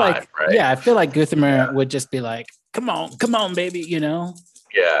I Why feel not? like, Right? yeah, I feel like Guthormr would just be like, come on, baby, you know?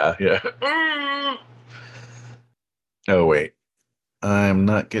 Yeah. Oh wait, I'm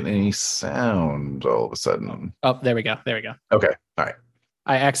not getting any sound all of a sudden. Oh, there we go. Okay. All right.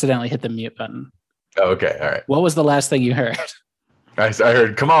 I accidentally hit the mute button. Okay. All right. What was the last thing you heard? I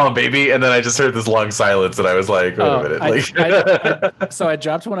heard, "Come on, baby," and then I just heard this long silence, and I was like, "Wait a minute!" So I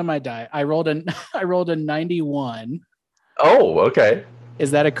dropped one of my die. I rolled a 91. Oh, okay.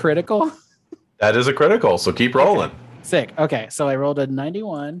 Is that a critical? That is a critical. So keep rolling. Sick. Okay, so I rolled a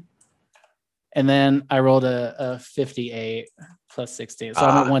 91, and then I rolled a 58 plus 16. So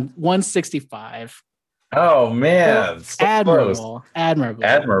I'm at 165. Oh man, so admirable, close.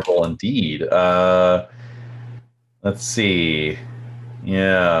 admirable Indeed. Let's see.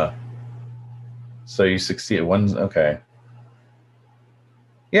 Yeah. So you succeed. Okay.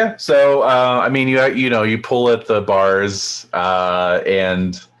 Yeah. So I mean, you pull at the bars,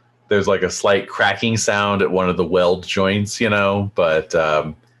 and there's like a slight cracking sound at one of the weld joints, but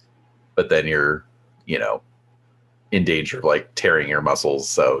then you're, in danger of like tearing your muscles,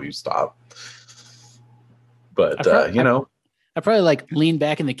 so you stop. But I probably like lean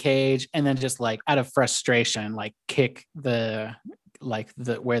back in the cage and then just like out of frustration, like kick where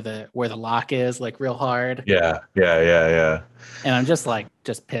the lock is like real hard. Yeah. And I'm just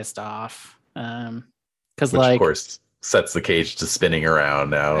pissed off. Because Which of course sets the cage to spinning around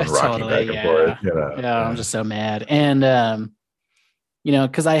now and rocking back and forth. Yeah, I'm just so mad. And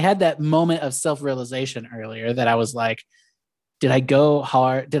because I had that moment of self-realization earlier that I was like, did I go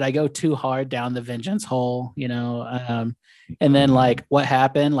hard? Did I go too hard down the vengeance hole? And then like what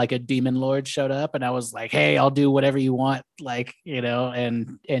happened? Like a demon lord showed up and I was like, hey, I'll do whatever you want. Like,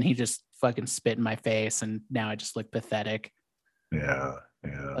 and he just fucking spit in my face. And now I just look pathetic. Yeah.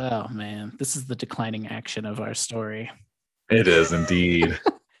 Oh man, this is the declining action of our story. It is indeed.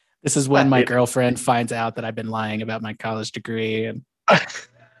 This is when my girlfriend finds out that I've been lying about my college degree. And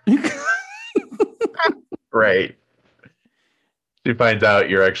right. She finds out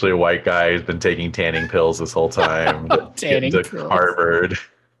you're actually a white guy who's been taking tanning pills this whole time. Tanning pills. Harvard.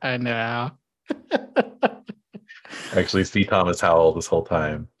 I know. Actually, see Thomas Howell this whole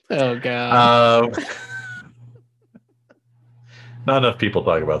time. Oh god. Not enough people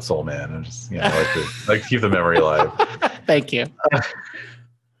talk about Soul Man. I'm just, like to keep the memory alive. Thank you.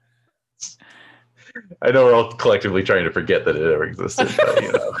 I know we're all collectively trying to forget that it ever existed,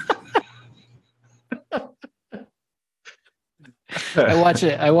 but I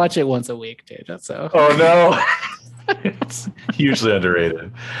watch it once a week, dude. So. Oh no. It's hugely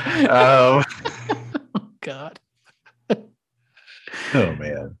underrated. Oh god. Oh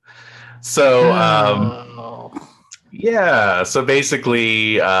man. So yeah, so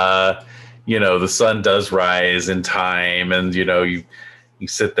basically the sun does rise in time, and you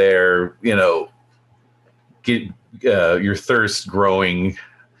sit there, get your thirst growing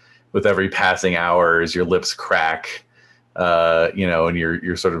with every passing hour as your lips crack, and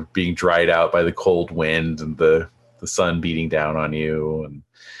you're sort of being dried out by the cold wind and the sun beating down on you, and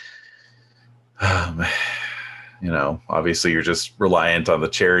obviously you're just reliant on the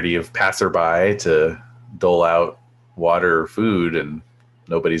charity of passerby to dole out water or food, and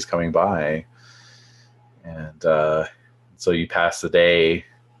nobody's coming by, and so you pass the day.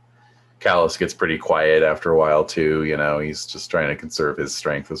 Callus gets pretty quiet after a while too. He's just trying to conserve his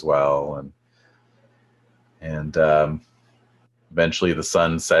strength as well, and eventually the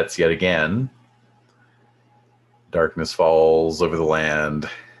sun sets yet again. Darkness falls over the land,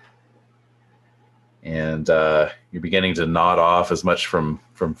 and you're beginning to nod off as much from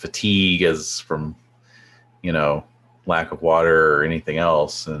fatigue as from, lack of water or anything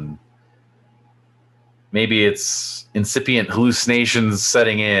else. And maybe it's incipient hallucinations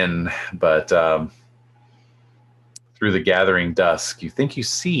setting in, but through the gathering dusk, you think you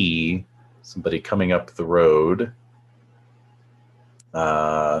see somebody coming up the road.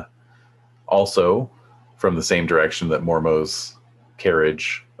 Also from the same direction that Mormo's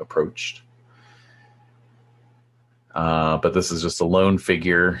carriage approached. But this is just a lone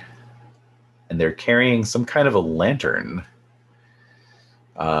figure, and they're carrying some kind of a lantern.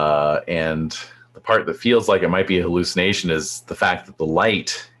 And the part that feels like it might be a hallucination is the fact that the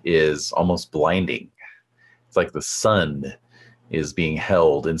light is almost blinding. It's like the sun is being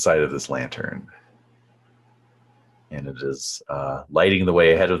held inside of this lantern. And it is lighting the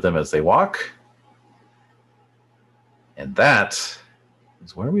way ahead of them as they walk. And that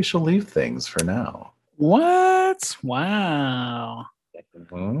is where we shall leave things for now. What? Wow.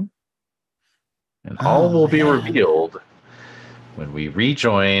 Mm-hmm. And all will be revealed when we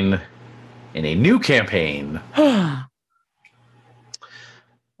rejoin in a new campaign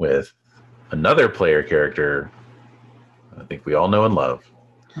with another player character I think we all know and love.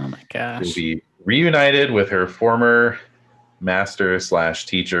 Oh my gosh. We'll be reunited with her former master /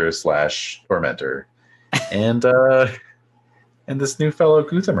 teacher / tormentor, and this new fellow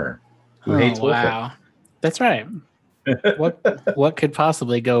Guthormr who hates wolfing. Wow, that's right. What could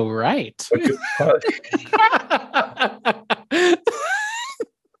possibly go right?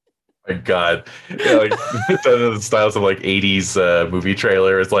 My God, like the styles of like 80s movie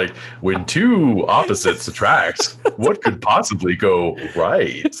trailer. It's like when two opposites attract, what could possibly go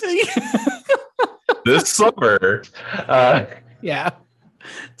right? This summer. Yeah.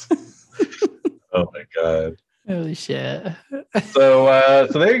 Oh my God. Holy shit. So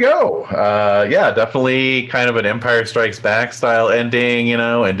there you go. Yeah, definitely kind of an Empire Strikes Back style ending,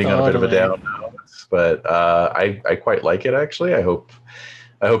 ending on a bit of a down note. But I quite like it, actually. I hope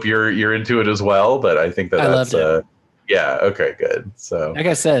you're into it as well. But I think that's loved it. Yeah, okay, good. So like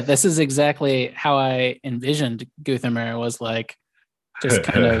I said, this is exactly how I envisioned Guthormr was like just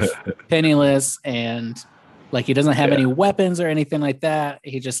kind of penniless, and like he doesn't have any weapons or anything like that.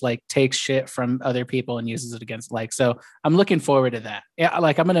 He just like takes shit from other people and uses it against so I'm looking forward to that. Yeah,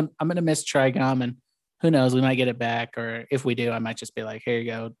 like I'm gonna miss Trigom, and who knows, we might get it back, or if we do, I might just be like, here you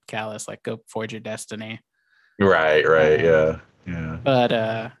go, Callus, like go forge your destiny. Right, yeah. But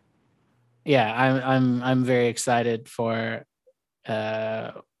I'm very excited for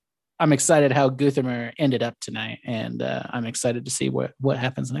I'm excited how Guthormr ended up tonight, and I'm excited to see what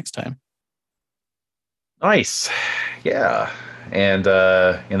happens next time. Nice. Yeah. And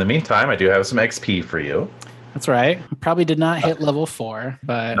in the meantime, I do have some XP for you. That's right. Probably did not hit level 4,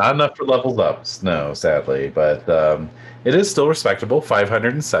 but not enough for levels ups, no, sadly. But it is still respectable,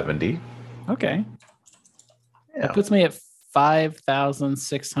 570. Okay. Yeah. That puts me at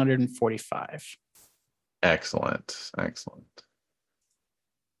 5,645. Excellent.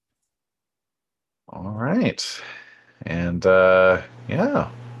 All right. And yeah.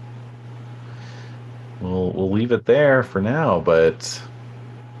 We'll leave it there for now, but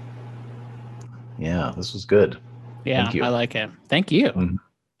yeah, this was good. Yeah, Thank you. I like it. Thank you.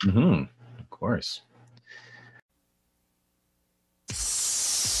 Mm-hmm. Of course.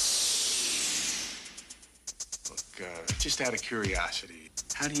 Look, just out of curiosity,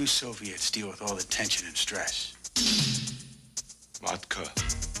 how do you Soviets deal with all the tension and stress? Vodka.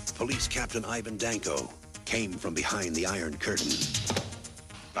 Police Captain Ivan Danko came from behind the Iron Curtain.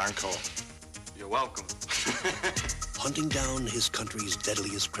 Danko. You're welcome. Hunting down his country's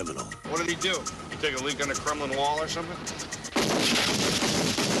deadliest criminal. What did he do? You take a leak on the Kremlin wall or something?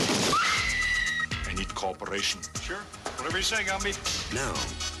 I need cooperation. Sure. Whatever you say, Gumby. Now,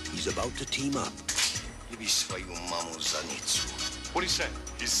 he's about to team up. What do you say?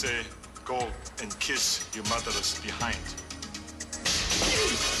 He say, go and kiss your mother's behind.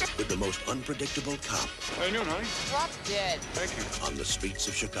 With the most unpredictable cop. How you doing, honey? Drop dead. Thank you. On the streets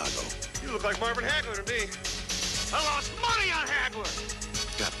of Chicago. You look like Marvin Hagler to me. I lost money on Hagler.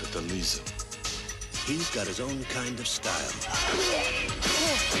 Capitalism. He's got his own kind of style.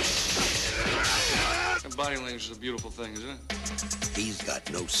 And body language is a beautiful thing, isn't it? He's got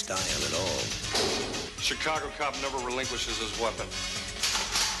no style at all. Chicago cop never relinquishes his weapon.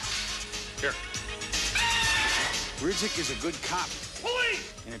 Here. Ridzik is a good cop.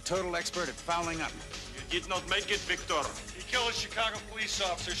 Police! And a total expert at fouling up. You did not make it, Victor. He killed a Chicago police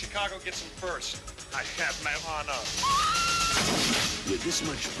officer. Chicago gets him first. I have my honor. With this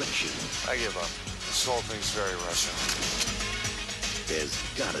much friction, I give up. This whole thing's very Russian. there's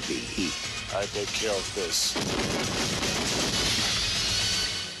gotta be heat. I take care of this.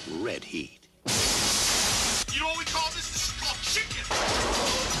 Red Heat. You know what we call this? This is called chicken.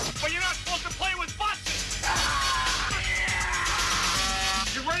 But you're not supposed to play with buses.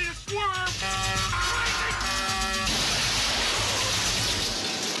 You ready to swerve?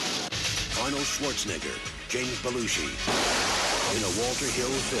 Arnold Schwarzenegger, James Belushi, in a Walter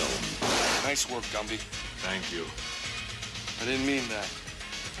Hill film. Nice work, Gumby. Thank you. I didn't mean that.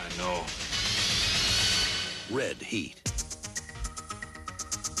 I know. Red Heat.